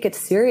really take it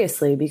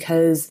seriously,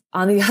 because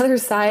on the other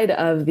side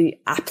of the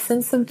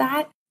absence of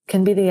that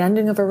can be the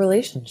ending of a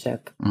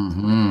relationship.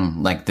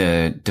 Mm-hmm. Like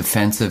the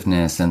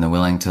defensiveness and the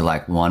willing to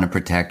like want to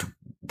protect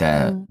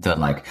the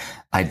like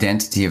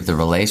identity of the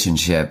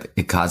relationship.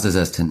 It causes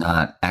us to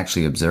not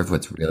actually observe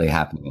what's really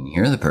happening and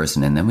hear the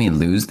person. And then we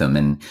lose them.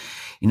 And,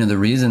 the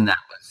reason that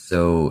was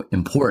so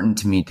important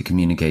to me to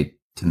communicate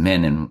to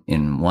men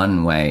in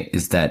one way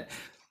is that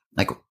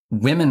like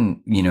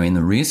women, in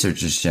the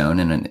research is shown,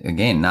 and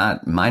again,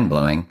 not mind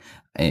blowing,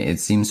 it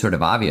seems sort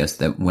of obvious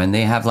that when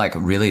they have like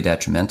really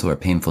detrimental or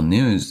painful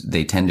news,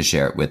 they tend to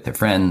share it with their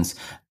friends,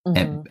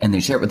 and they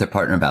share it with their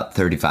partner about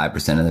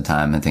 35% of the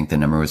time. I think the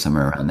number was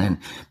somewhere around then,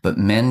 but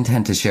men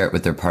tend to share it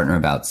with their partner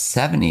about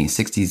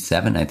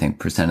 67, I think,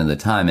 % of the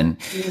time. And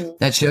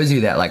that shows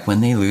you that like when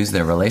they lose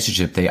their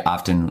relationship, they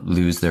often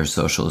lose their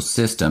social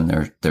system,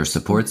 their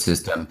support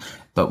system.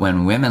 But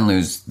when women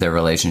lose their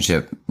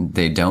relationship,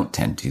 they don't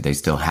tend to, they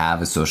still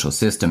have a social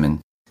system.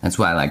 And that's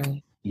why like,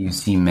 you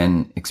see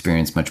men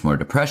experience much more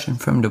depression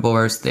from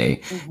divorce. They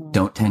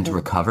don't tend to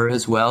recover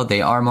as well.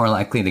 They are more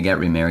likely to get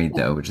remarried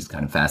though, which is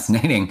kind of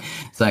fascinating.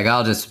 It's like,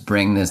 I'll just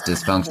bring this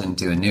dysfunction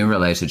to a new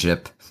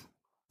relationship,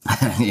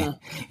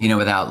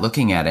 without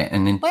looking at it.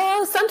 And then,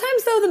 well,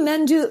 sometimes though the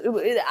men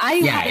do, I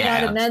have a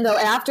lot of men though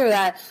after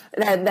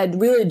that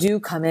really do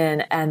come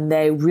in and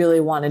they really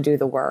want to do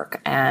the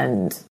work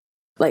and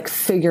like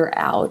figure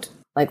out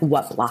like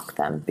what blocked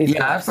them before.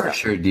 Yeah, I for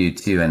sure do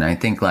too. And I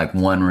think like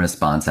one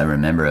response I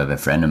remember of a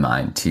friend of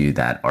mine to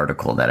that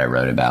article that I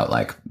wrote about,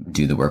 like,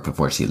 do the work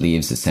before she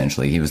leaves,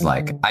 essentially, he was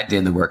like, I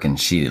did the work and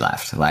she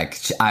left. Like,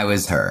 I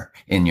was her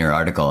in your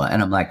article.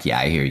 And I'm like, yeah,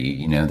 I hear you.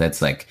 You know, that's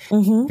like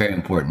very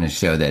important to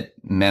show that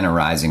men are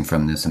rising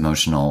from this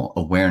emotional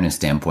awareness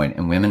standpoint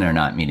and women are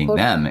not meeting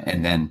them.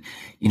 And then,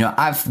 you know,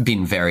 I've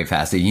been very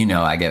fascinated. You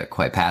know, I get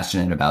quite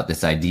passionate about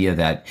this idea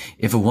that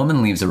if a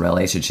woman leaves a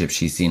relationship,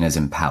 she's seen as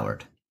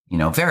empowered. You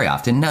know, very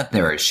often, not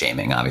there is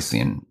shaming, obviously,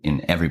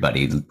 in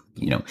everybody,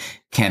 you know,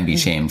 can be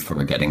shamed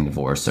for getting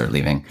divorced or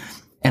leaving.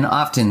 And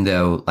often,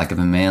 though, like if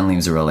a man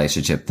leaves a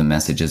relationship, the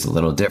message is a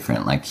little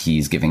different. Like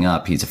he's giving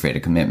up, he's afraid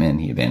of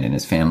commitment, he abandoned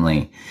his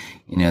family.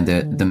 You know,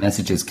 the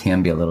messages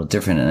can be a little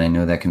different. And I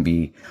know that can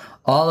be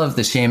all of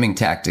the shaming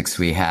tactics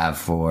we have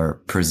for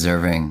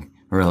preserving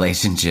a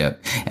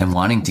relationship and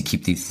wanting to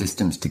keep these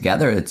systems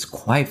together. It's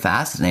quite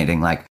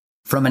fascinating. Like,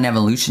 from an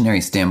evolutionary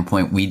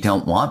standpoint, we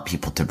don't want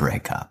people to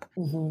break up,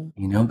 you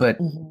know, but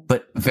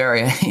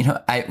very, you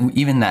know,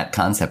 even that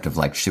concept of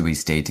like, should we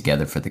stay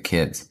together for the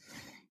kids?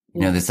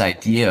 You know, this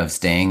idea of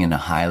staying in a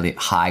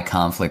high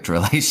conflict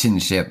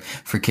relationship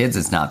for kids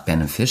is not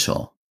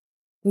beneficial.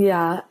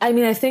 Yeah. I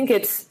mean, I think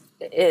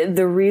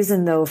the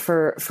reason though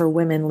for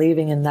women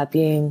leaving and that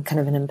being kind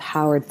of an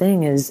empowered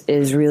thing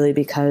is really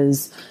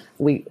because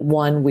we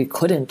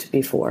couldn't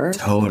before.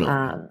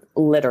 Totally.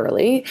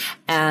 Literally.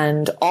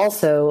 And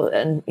also,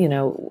 and, you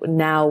know,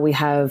 now we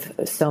have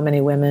so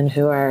many women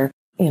who are,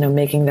 you know,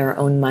 making their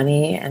own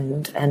money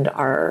and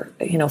are,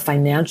 you know,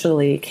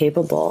 financially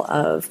capable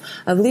of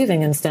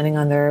leaving and standing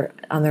on their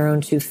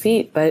own 2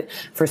 feet. But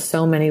for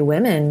so many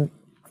women,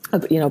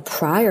 you know,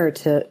 prior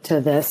to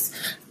this,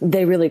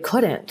 they really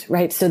couldn't,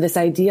 right? So this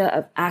idea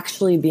of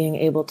actually being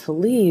able to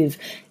leave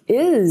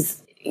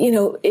is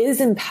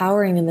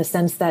empowering in the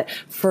sense that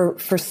for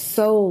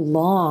so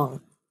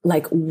long,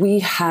 like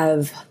we've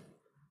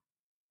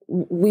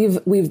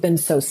been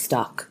so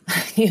stuck,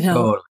 you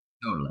know?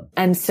 Totally.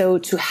 And so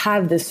to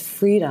have this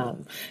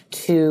freedom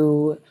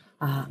to,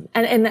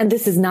 and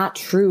this is not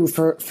true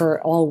for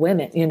all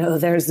women, you know,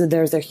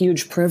 there's a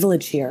huge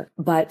privilege here,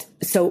 but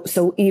so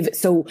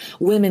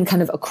women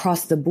kind of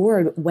across the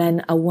board,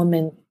 when a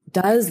woman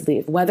does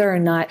leave, whether or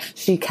not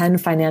she can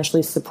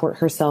financially support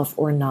herself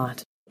or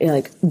not,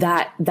 like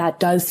that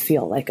does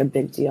feel like a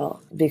big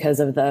deal because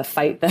of the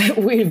fight that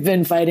we've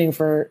been fighting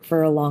for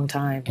a long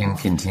time and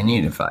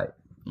continue to fight,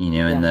 you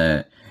know,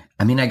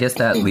 and I guess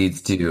that leads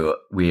to,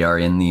 we are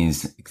in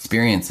these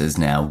experiences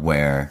now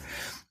where,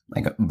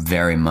 like,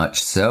 very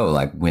much so,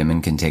 like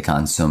women can take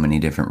on so many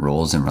different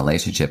roles in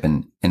relationship,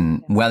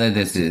 and whether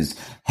this is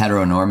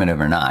heteronormative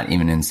or not,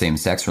 even in same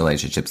sex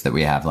relationships that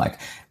we have, like,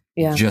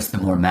 just the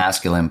more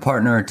masculine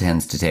partner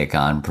tends to take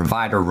on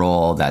provider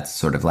role. That's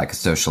sort of like a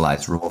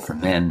socialized role for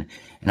men.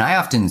 And I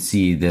often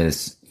see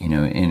this, you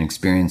know, in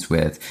experience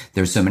with,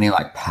 there's so many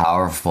like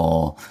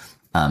powerful,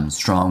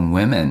 strong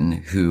women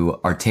who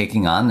are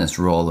taking on this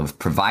role of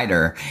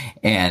provider,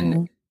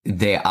 and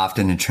they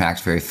often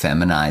attract very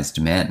feminized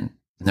men.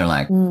 And they're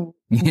like,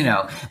 you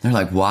know, they're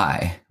like,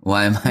 why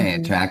am I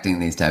attracting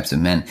these types of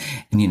men?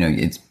 And, you know,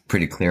 it's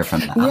pretty clear from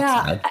the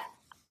outside.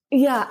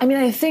 Yeah. I mean,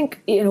 I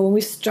think, you know, when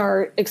we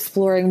start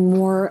exploring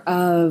more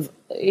of,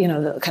 you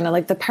know, the kind of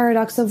like the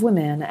paradox of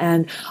women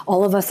and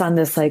all of us on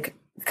this, like,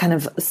 kind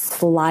of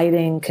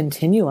sliding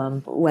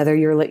continuum, whether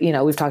you're, you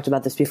know, we've talked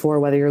about this before,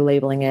 whether you're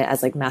labeling it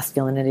as like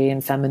masculinity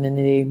and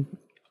femininity.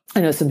 I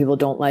know some people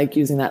don't like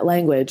using that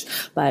language,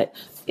 but,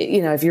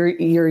 you know, if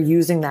you're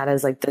using that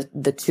as like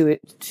the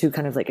two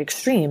kind of like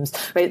extremes,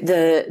 right?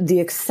 The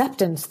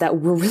acceptance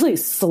that we're really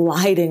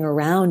sliding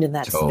around in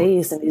that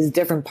space, and these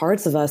different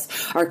parts of us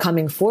are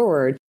coming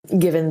forward,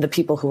 given the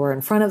people who are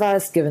in front of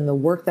us, given the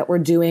work that we're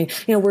doing,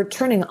 you know, we're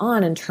turning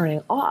on and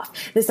turning off.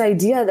 This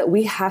idea that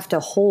we have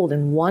to hold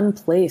in one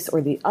place or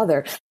the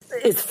other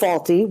is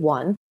faulty,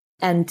 one.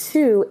 And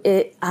two,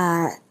 it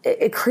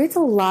creates a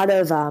lot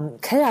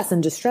of chaos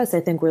and distress, I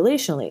think,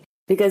 relationally.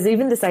 Because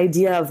even this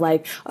idea of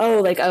like,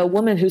 oh, like a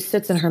woman who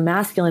sits in her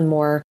masculine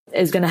more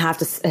is going to have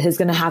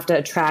to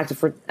attract,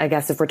 if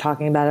we're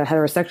talking about a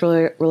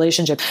heterosexual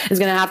relationship, is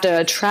going to have to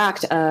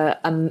attract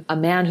a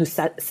man who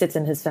sits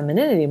in his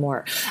femininity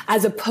more,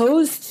 as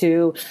opposed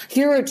to,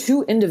 here are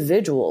two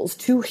individuals,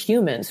 two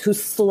humans who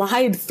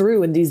slide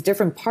through, and these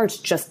different parts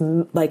just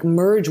like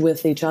merge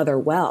with each other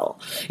well.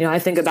 You know, I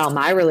think about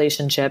my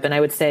relationship, and I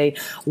would say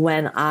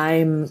when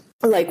I'm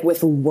like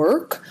with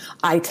work,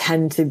 I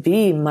tend to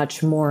be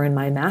much more in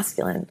my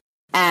masculine.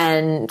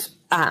 And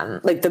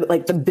like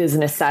the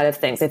business side of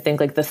things, I think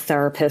like the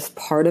therapist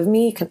part of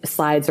me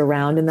slides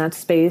around in that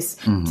space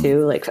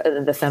too. Like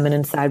the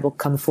feminine side will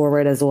come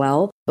forward as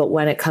well. But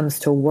when it comes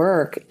to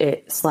work,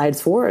 it slides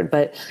forward.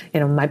 But, you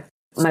know,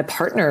 my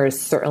partner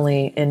is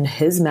certainly in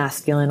his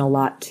masculine a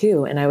lot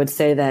too. And I would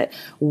say that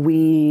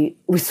we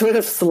sort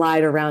of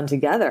slide around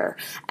together,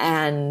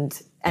 and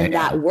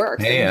that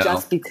works.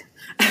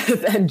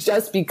 And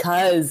just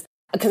because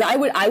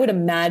I would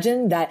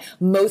imagine that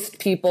most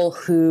people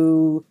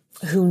who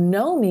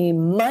know me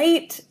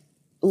might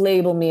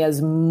label me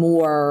as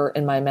more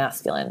in my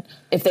masculine.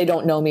 If they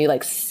don't know me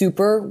like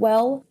super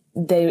well,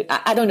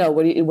 I don't know.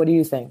 What do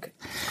you think?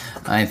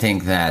 I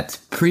think that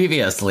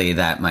previously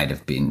that might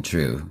have been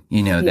true.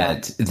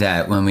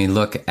 That when we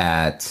look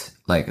at,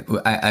 like,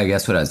 I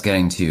guess what I was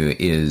getting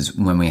to is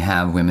when we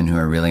have women who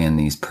are really in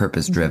these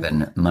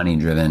purpose-driven,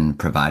 money-driven,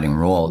 providing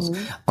roles,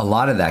 a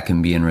lot of that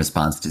can be in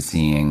response to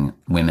seeing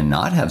women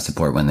not have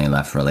support when they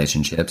left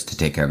relationships to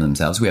take care of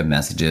themselves. We have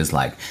messages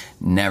like,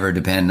 never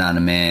depend on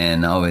a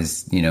man,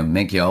 always,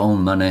 make your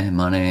own money.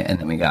 And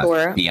then we got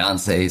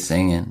Beyonce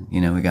singing,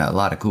 we got a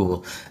lot of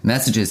cool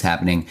messages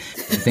happening.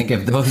 I think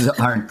if those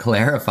aren't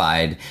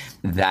clarified,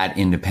 that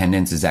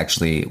independence is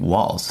actually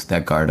walls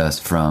that guard us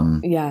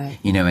from,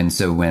 and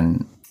so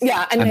when...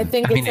 Yeah, I mean, I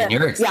think in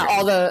your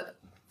experience,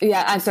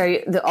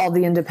 all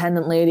the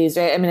independent ladies,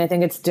 right? I mean, I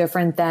think it's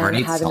different than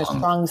having a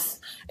strong...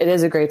 It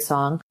is a great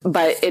song,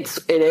 but it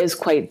is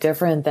quite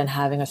different than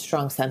having a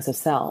strong sense of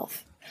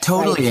self.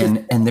 Totally.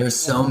 Right? And there's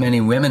so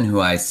many women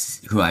who I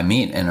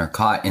meet and are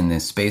caught in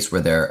this space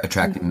where they're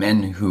attracting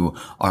men who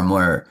are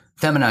more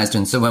feminized.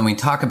 And so when we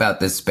talk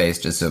about this space,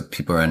 just so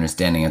people are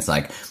understanding, it's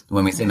like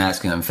when we say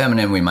masculine and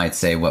feminine, we might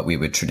say what we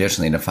would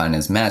traditionally define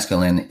as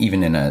masculine.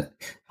 Even in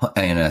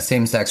a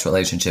same-sex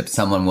relationship,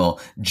 someone will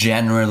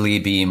generally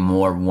be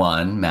more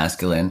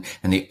masculine,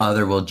 and the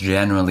other will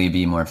generally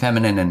be more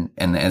feminine.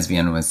 And as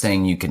Vienna was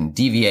saying, you can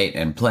deviate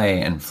and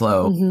play and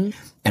flow.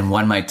 And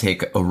one might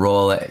take a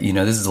role.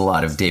 This is a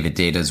lot of David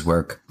Deda's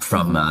work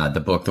from the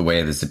book, The Way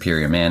of the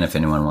Superior Man, if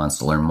anyone wants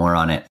to learn more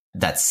on it.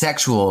 That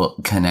sexual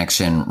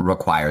connection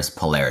requires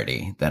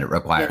polarity, that it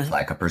requires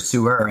like a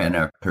pursuer and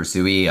a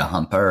pursuee, a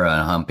humper,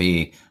 a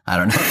humpy. I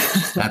don't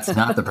know. That's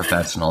not the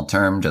professional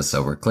term, just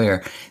so we're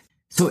clear.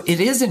 So it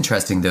is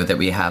interesting, though, that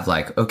we have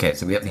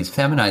so we have these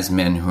feminized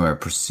men who are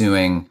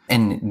pursuing,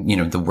 and,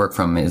 the work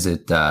from, who's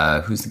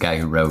the guy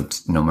who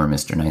wrote No More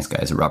Mr. Nice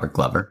Guy? Is it Robert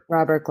Glover?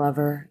 Robert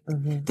Glover.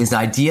 Mm-hmm. This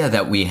idea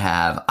that we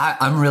have,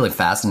 I'm really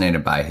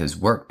fascinated by his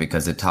work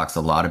because it talks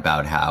a lot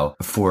about how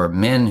for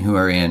men who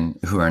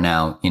are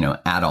now,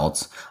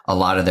 adults, a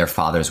lot of their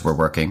fathers were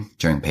working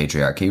during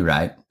patriarchy,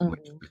 right?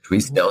 Which we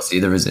still see.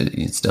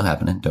 It's still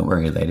happening. Don't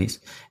worry,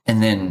 ladies.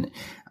 And then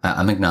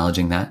I'm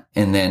acknowledging that.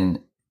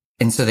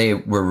 And so they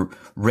were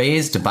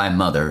raised by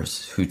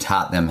mothers who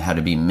taught them how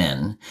to be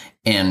men.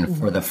 And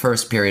for the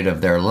first period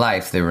of their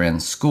life, they were in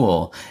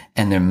school.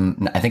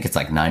 And I think it's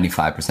like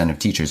 95% of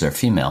teachers are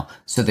female.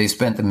 So they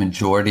spent the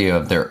majority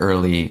of their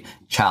early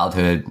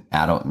childhood,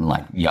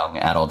 young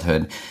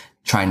adulthood,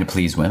 trying to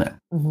please women.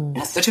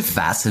 It's such a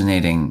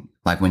fascinating,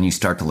 when you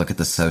start to look at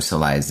the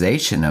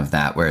socialization of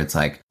that, where it's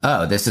like,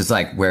 oh, this is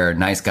like where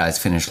nice guys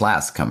finish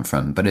last come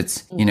from. But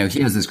it's, he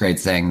has this great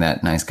saying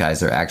that nice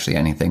guys are actually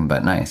anything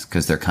but nice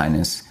because their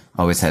kindness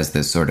always has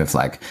this sort of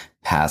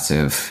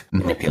passive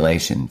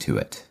manipulation to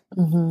it.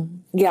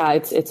 Yeah,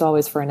 it's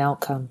always for an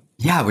outcome.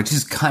 Yeah, which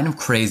is kind of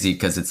crazy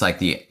because it's like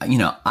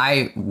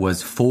I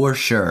was for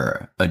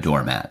sure a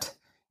doormat,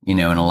 in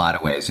a lot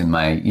of ways. In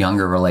my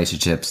younger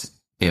relationships,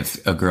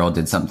 if a girl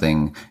did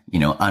something,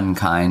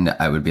 unkind,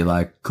 I would be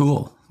like,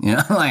 cool.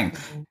 I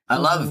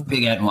love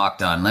Big Ed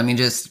walked on. Let me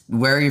just,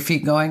 where are your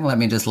feet going? Let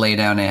me just lay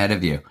down ahead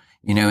of you.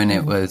 And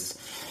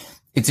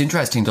it's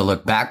interesting to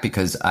look back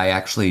because I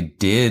actually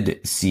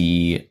did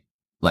see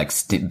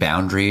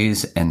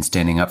boundaries and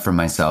standing up for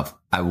myself.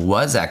 I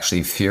was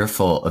actually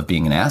fearful of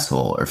being an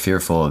asshole or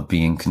fearful of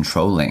being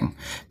controlling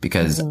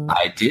because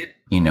I did,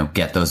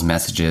 get those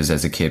messages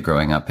as a kid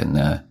growing up in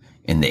the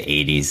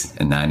 80s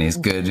and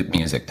 90s. Good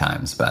music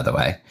times, by the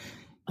way.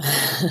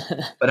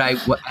 But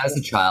as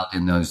a child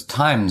in those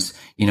times,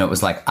 it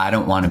was like, I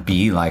don't want to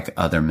be like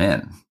other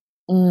men.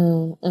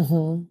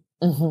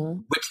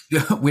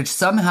 Which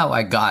somehow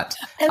I got.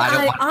 And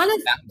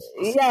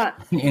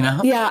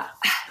Yeah.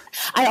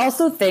 I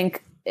also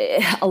think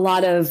a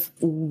lot of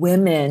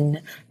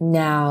women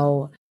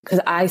now, because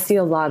I see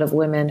a lot of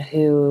women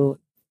who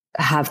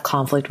have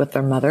conflict with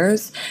their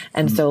mothers.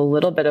 And so a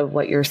little bit of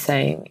what you're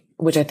saying,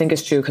 which I think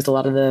is true, because a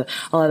lot of the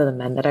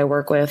men that I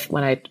work with,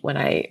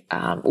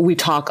 we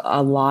talk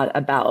a lot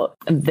about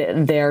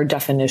their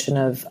definition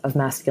of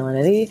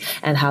masculinity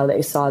and how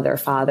they saw their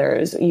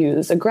fathers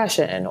use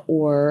aggression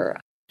or,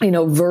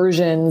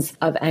 versions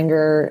of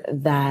anger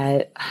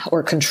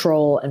or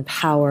control and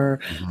power,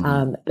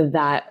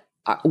 that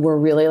were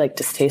really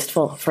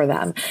distasteful for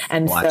them.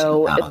 And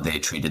watching how they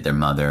treated their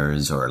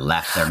mothers or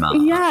left their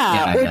mom.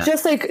 Or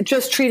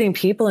just treating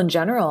people in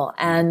general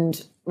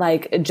and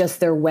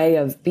just their way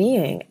of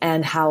being,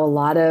 and how a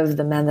lot of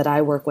the men that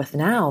I work with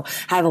now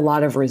have a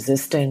lot of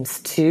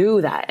resistance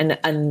to that.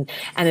 And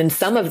in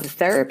some of the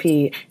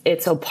therapy,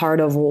 it's a part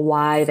of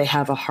why they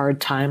have a hard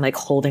time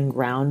holding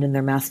ground in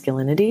their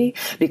masculinity,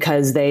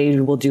 because they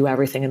will do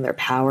everything in their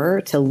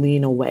power to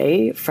lean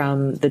away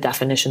from the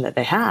definition that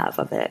they have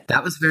of it.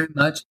 That was very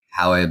much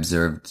how I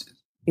observed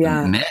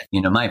men.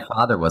 My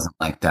father wasn't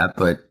like that,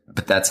 but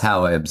that's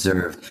how I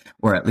observed,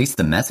 or at least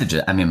the message.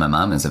 I mean, my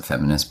mom is a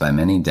feminist by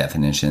many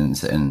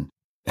definitions, and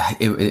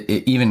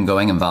even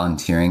going and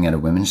volunteering at a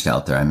women's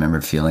shelter, I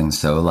remember feeling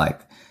so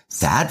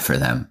sad for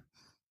them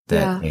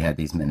that they had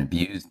these men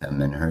abuse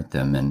them and hurt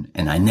them.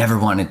 And I never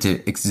wanted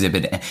to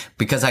exhibit,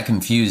 because I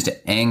confused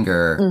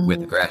anger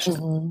with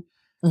aggression.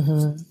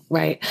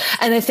 Right.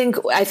 And I think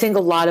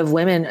a lot of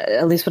women,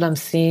 at least what I'm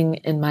seeing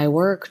in my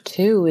work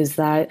too, is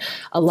that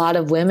a lot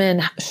of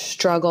women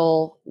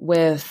struggle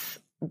with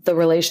the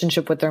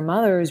relationship with their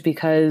mothers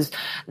because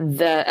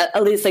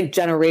at least like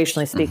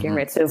generationally speaking,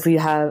 right? So if we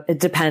have, it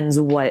depends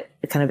what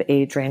kind of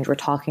age range we're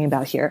talking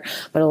about here.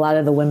 But a lot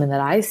of the women that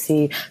I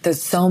see,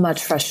 there's so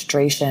much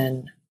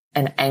frustration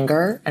and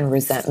anger and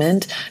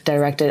resentment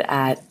directed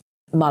at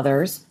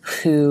mothers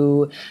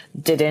who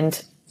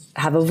didn't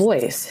have a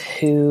voice,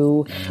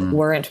 who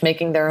weren't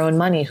making their own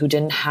money, who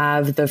didn't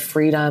have the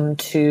freedom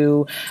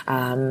to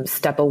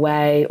step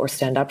away or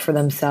stand up for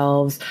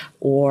themselves,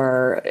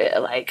 or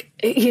like,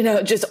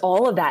 just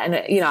all of that.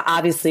 And,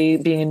 obviously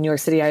being in New York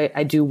City,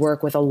 I do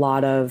work with a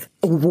lot of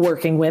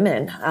working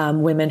women,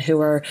 women who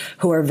are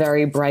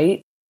very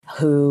bright,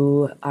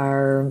 who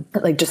are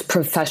like just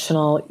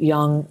professional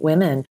young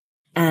women.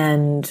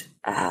 And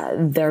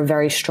they're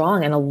very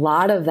strong. And a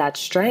lot of that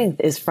strength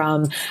is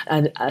from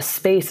a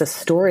space, a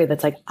story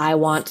that's like, I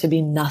want to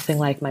be nothing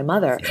like my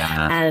mother.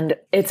 Yeah. And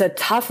it's a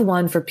tough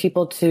one for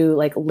people to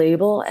like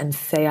label and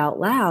say out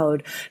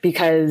loud,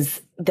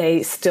 because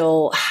they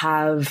still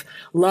have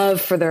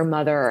love for their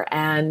mother,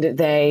 and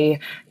they,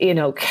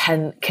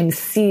 can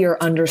see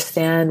or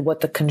understand what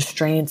the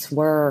constraints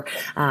were.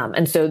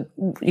 And so,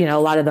 a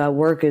lot of the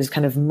work is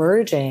kind of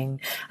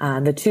merging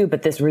the two,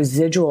 but this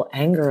residual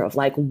anger of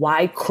like,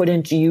 why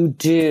couldn't you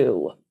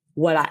do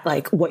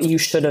what you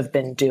should have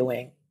been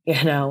doing,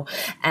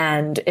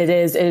 And it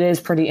is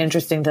pretty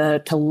interesting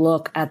to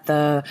look at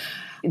the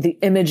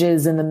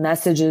images and the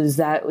messages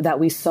that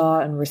we saw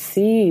and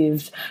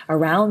received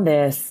around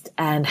this,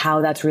 and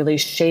how that's really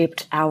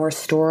shaped our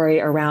story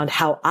around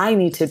how I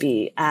need to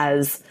be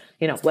as,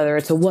 whether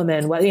it's a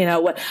woman,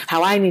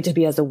 how I need to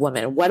be as a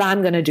woman, what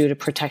I'm going to do to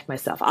protect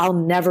myself. I'll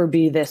never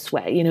be this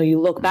way. You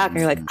look back and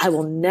you're like, I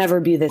will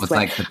never be this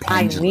way. It's like the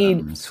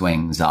pendulum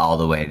swings all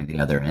the way to the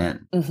other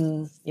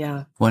end.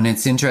 Yeah. Well, and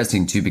it's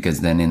interesting too,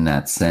 because then in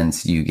that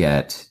sense, you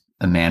get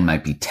a man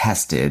might be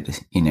tested,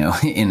 in a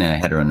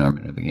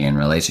heteronormative, again,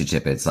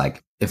 relationship. It's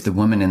like, if the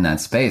woman in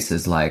that space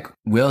is like,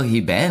 will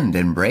he bend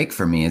and break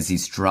for me? Is he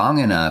strong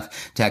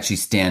enough to actually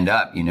stand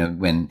up?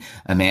 When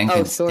a man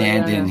can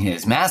stand in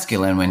his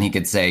masculine, when he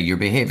could say, your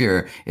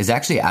behavior is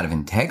actually out of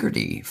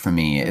integrity for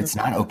me. It's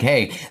not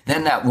okay.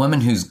 Then that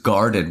woman who's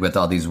guarded with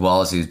all these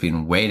walls, who's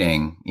been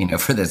waiting,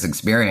 for this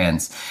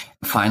experience,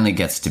 finally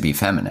gets to be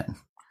feminine.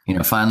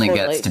 Finally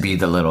gets to be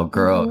the little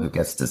girl who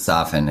gets to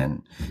soften,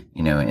 and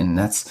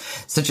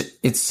that's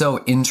it's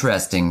so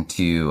interesting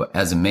to,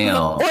 as a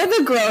male. Or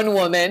the grown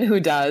woman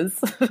who does.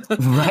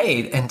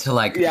 Right. And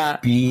to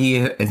be,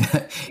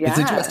 it's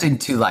interesting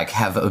to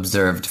have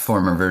observed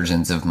former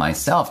versions of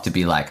myself to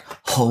be like,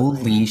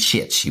 holy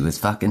shit, she was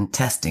fucking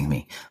testing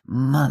me,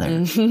 mother,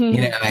 and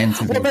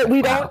to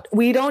be but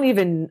we don't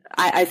even,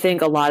 I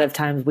think a lot of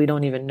times we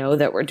don't even know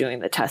that we're doing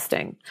the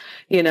testing,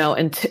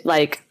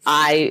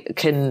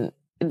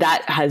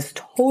 that has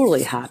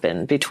totally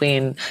happened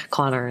between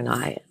Connor and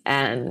I,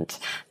 and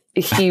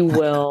he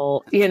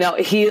will, he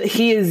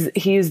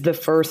is the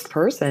first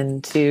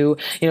person to,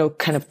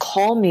 kind of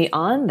call me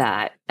on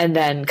that, and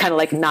then kind of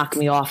like knock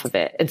me off of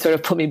it and sort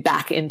of put me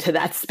back into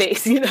that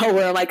space,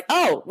 where I'm like,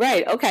 oh,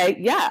 right. Okay.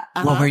 Yeah.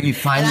 Well, where you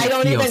find, and I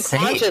don't even safe.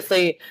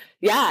 Consciously.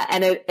 Yeah.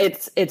 And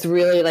it's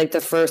really like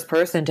the first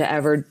person to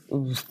ever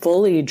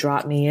fully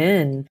drop me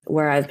in,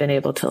 where I've been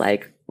able to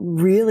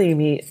really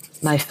meet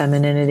my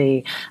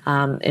femininity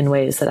in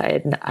ways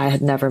that I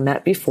had never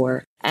met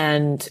before.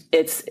 And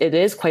it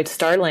is quite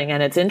startling,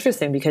 and it's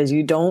interesting because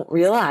you don't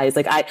realize,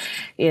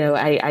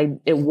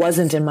 it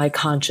wasn't in my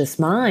conscious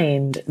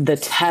mind, the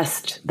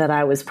test that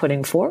I was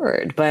putting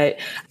forward, but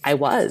I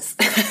was.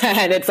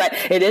 And it's like,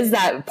 it is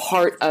that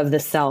part of the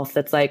self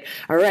that's like,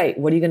 all right,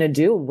 what are you going to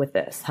do with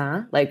this?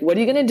 Huh? Like, what are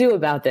you going to do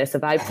about this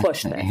if I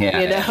push this?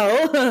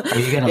 Are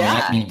you going to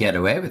let me get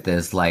away with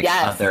this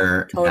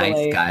other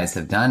nice guys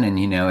have done? And,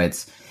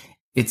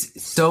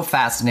 it's so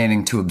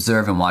fascinating to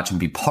observe and watch and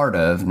be part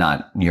of,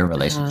 not your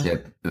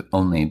relationship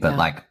only,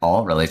 but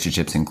all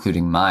relationships,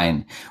 including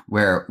mine,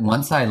 where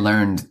once I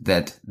learned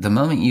that the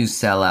moment you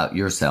sell out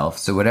yourself,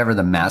 so whatever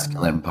the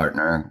masculine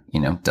partner,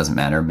 doesn't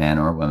matter, man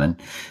or woman,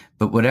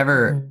 but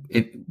whenever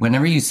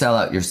you sell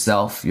out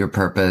yourself, your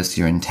purpose,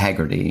 your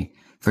integrity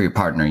for your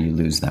partner, you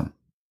lose them.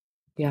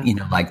 Yeah.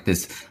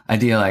 This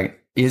idea,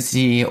 is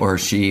he or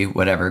she,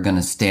 whatever, going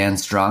to stand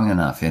strong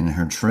enough in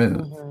her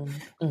truth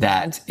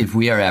that if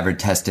we are ever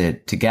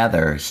tested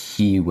together,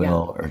 he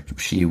will or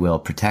she will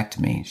protect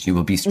me. She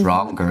will be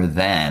stronger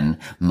than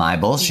my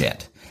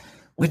bullshit.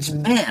 Which,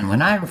 man,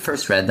 when I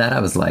first read that, I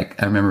was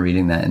like, I remember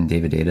reading that in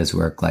David Ada's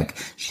work, like,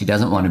 she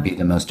doesn't want to be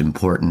the most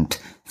important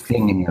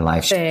thing in your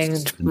life.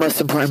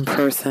 Most important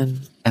person.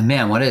 And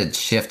man, what a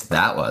shift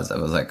that was. I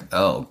was like,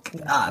 oh,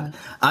 God,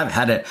 I've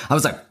had it. I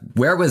was like,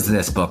 where was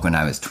this book when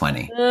I was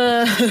 20? You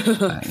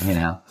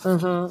know?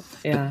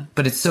 Yeah.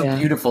 But it's so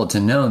beautiful to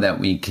know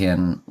that we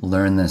can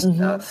learn this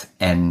stuff.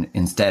 And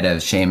instead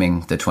of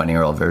shaming the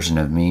 20-year-old version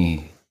of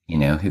me, you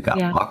know, who got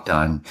walked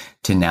on,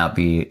 to now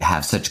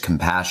have such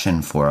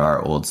compassion for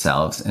our old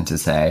selves and to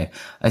say,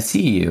 I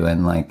see you.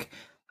 And like,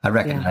 I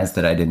recognize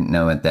that I didn't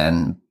know it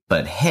then,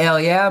 but hell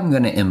yeah, I'm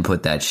going to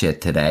input that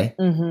shit today.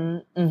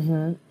 You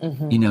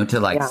know, to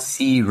like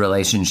see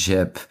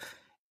relationship,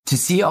 to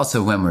see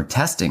also when we're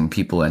testing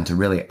people and to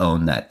really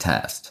own that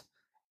test.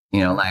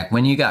 You know, like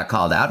when you got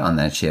called out on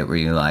that shit, where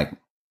you're like,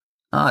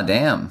 oh,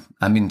 damn.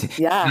 I mean,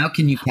 how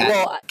can you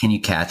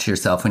catch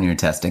yourself when you're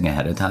testing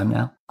ahead of time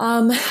now?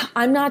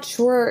 I'm not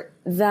sure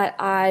that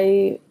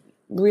I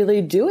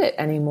really do it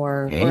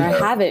anymore, or I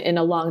haven't in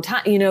a long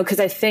time, you know, because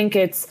I think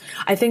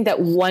that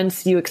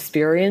once you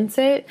experience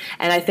it,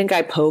 and I think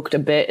I poked a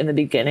bit in the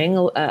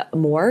beginning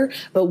more,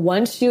 but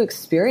once you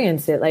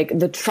experience it, like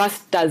the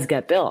trust does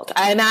get built.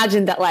 I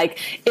imagine that like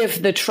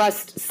if the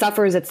trust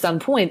suffers at some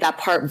point, that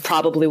part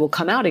probably will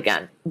come out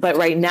again. But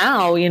right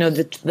now, you know,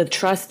 the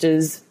trust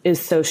is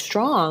so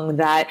strong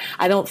that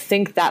I don't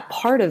think that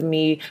part of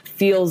me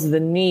feels the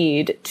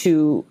need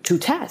to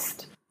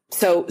test.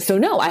 So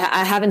no,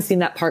 I haven't seen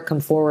that part come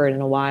forward in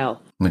a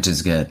while. Which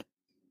is good.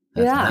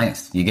 That's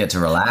nice. You get to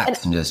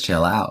relax and just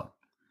chill out.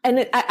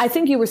 And I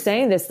think you were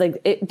saying this,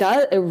 like it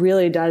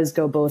really does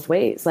go both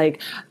ways.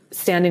 Like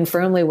standing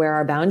firmly where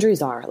our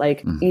boundaries are.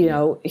 Like, you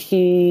know,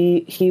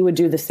 he would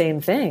do the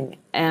same thing.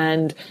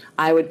 And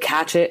I would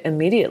catch it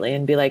immediately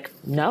and be like,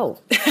 no,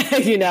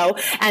 you know,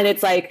 and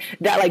it's like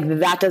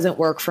that doesn't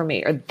work for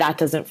me, or that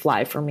doesn't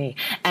fly for me.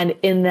 And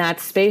in that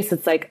space,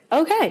 it's like,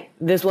 okay,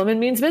 this woman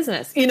means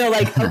business, you know,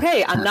 like,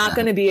 okay, I'm not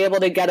going to be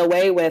able to get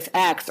away with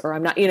X, or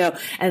I'm not, you know,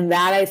 and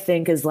that I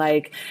think is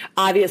like,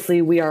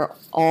 obviously we are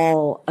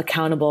all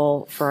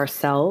accountable for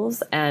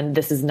ourselves. And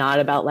this is not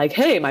about like,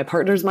 hey, my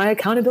partner's my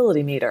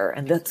accountability meter,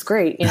 and that's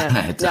great. You know,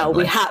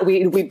 Totally. No,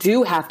 we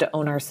do have to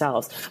own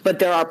ourselves, but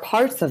there are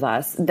parts of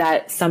us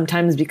that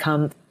sometimes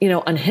become, you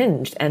know,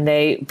 unhinged, and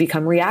they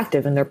become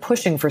reactive, and they're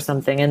pushing for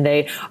something, and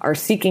they are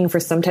seeking for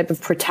some type of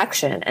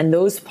protection. And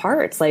those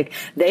parts, like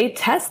they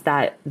test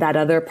that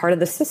other part of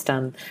the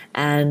system.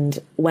 And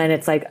when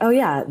it's like, oh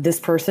yeah, this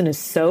person is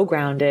so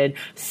grounded,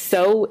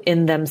 so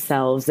in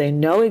themselves, they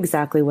know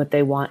exactly what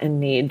they want and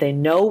need. They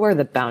know where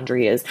the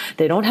boundary is.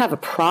 They don't have a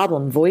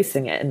problem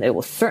voicing it, and they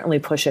will certainly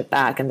push it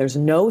back. And there's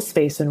no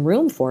space and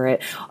room for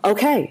it.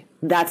 Okay.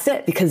 That's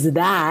it, because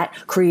that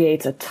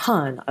creates a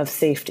ton of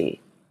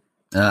safety.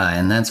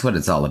 And that's what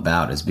it's all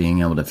about, is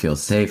being able to feel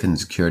safe and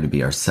secure, to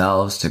be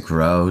ourselves, to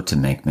grow, to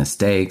make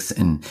mistakes.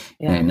 And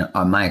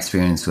my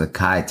experience with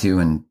Kai too,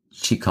 and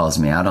she calls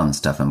me out on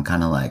stuff, I'm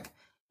kind of like,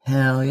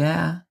 hell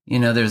yeah. You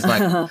know, there's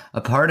like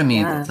a part of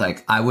me that's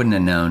like, I wouldn't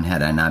have known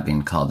had I not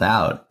been called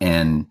out.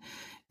 And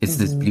it's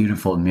this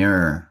beautiful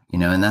mirror, you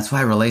know, and that's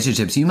why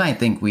relationships, we might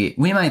think we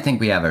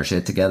have our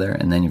shit together,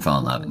 and then you fall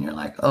in love and you're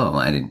like, oh,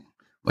 I didn't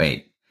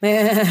wait.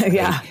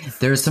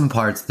 There's some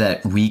parts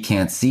that we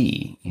can't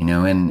see, you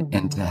know,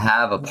 and to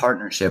have a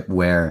partnership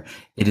where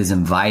it is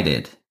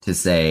invited to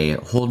say,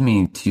 hold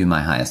me to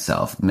my highest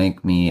self,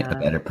 make me a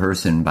better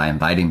person by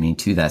inviting me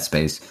to that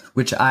space,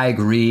 which I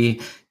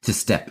agree to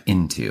step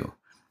into.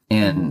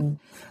 And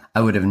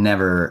I would have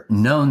never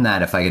known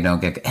that if I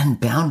don't get, and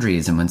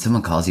boundaries. And when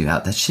someone calls you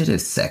out, that shit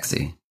is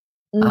sexy.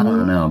 I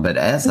don't know, but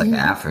it's like an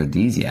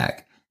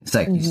aphrodisiac. It's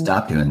like, you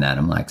stop doing that.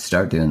 I'm like,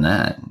 start doing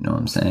that. You know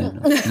what I'm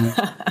saying?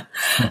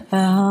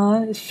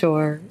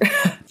 Sure.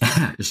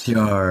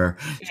 Sure.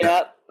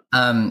 Yep.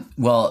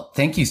 Well,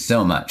 thank you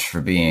so much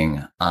for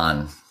being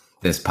on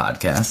this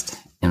podcast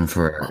and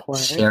for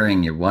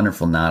sharing your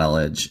wonderful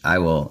knowledge. I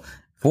will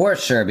for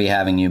sure be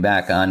having you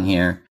back on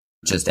here.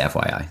 Just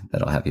FYI,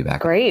 that'll have you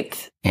back.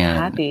 Great. And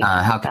happy.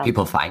 How can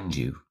people find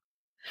you?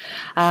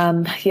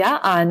 On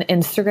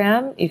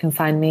Instagram, you can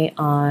find me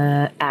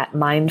at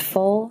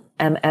Mindful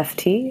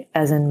MFT,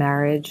 as in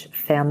marriage,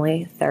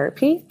 family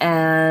therapy.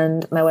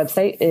 And my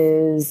website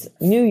is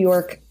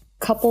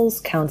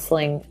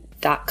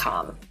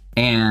NewYorkCouplesCounseling.com.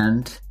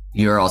 And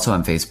you're also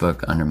on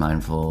Facebook under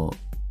Mindful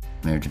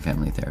Marriage and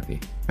Family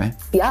Therapy, right?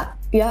 Yeah.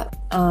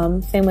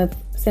 Same with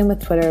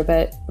Twitter,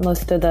 but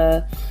most of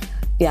the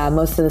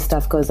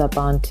stuff goes up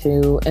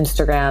onto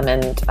Instagram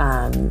and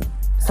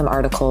some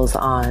articles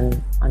on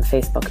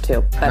Facebook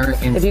too. But her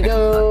if you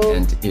go,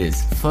 content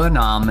is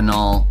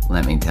phenomenal,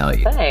 let me tell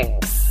you.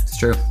 Thanks. It's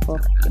true. Well,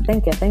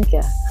 thank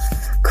you.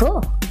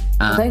 Cool.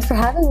 Well, thanks for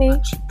having me.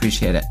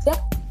 Appreciate it. Yeah.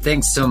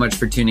 Thanks so much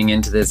for tuning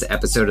into this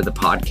episode of the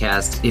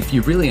podcast. If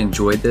you really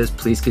enjoyed this,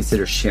 please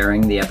consider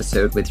sharing the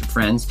episode with your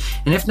friends.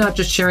 And if not,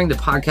 just sharing the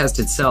podcast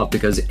itself,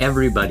 because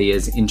everybody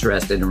is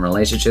interested in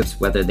relationships,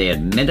 whether they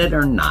admit it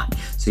or not.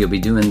 So you'll be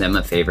doing them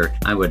a favor.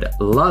 I would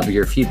love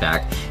your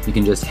feedback. You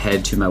can just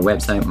head to my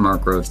website,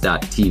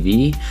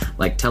 markgroves.tv,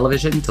 like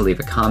television, to leave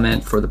a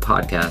comment for the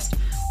podcast.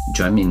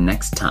 Join me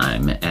next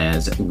time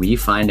as we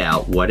find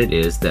out what it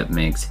is that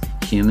makes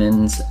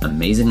humans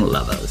amazing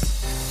lovers.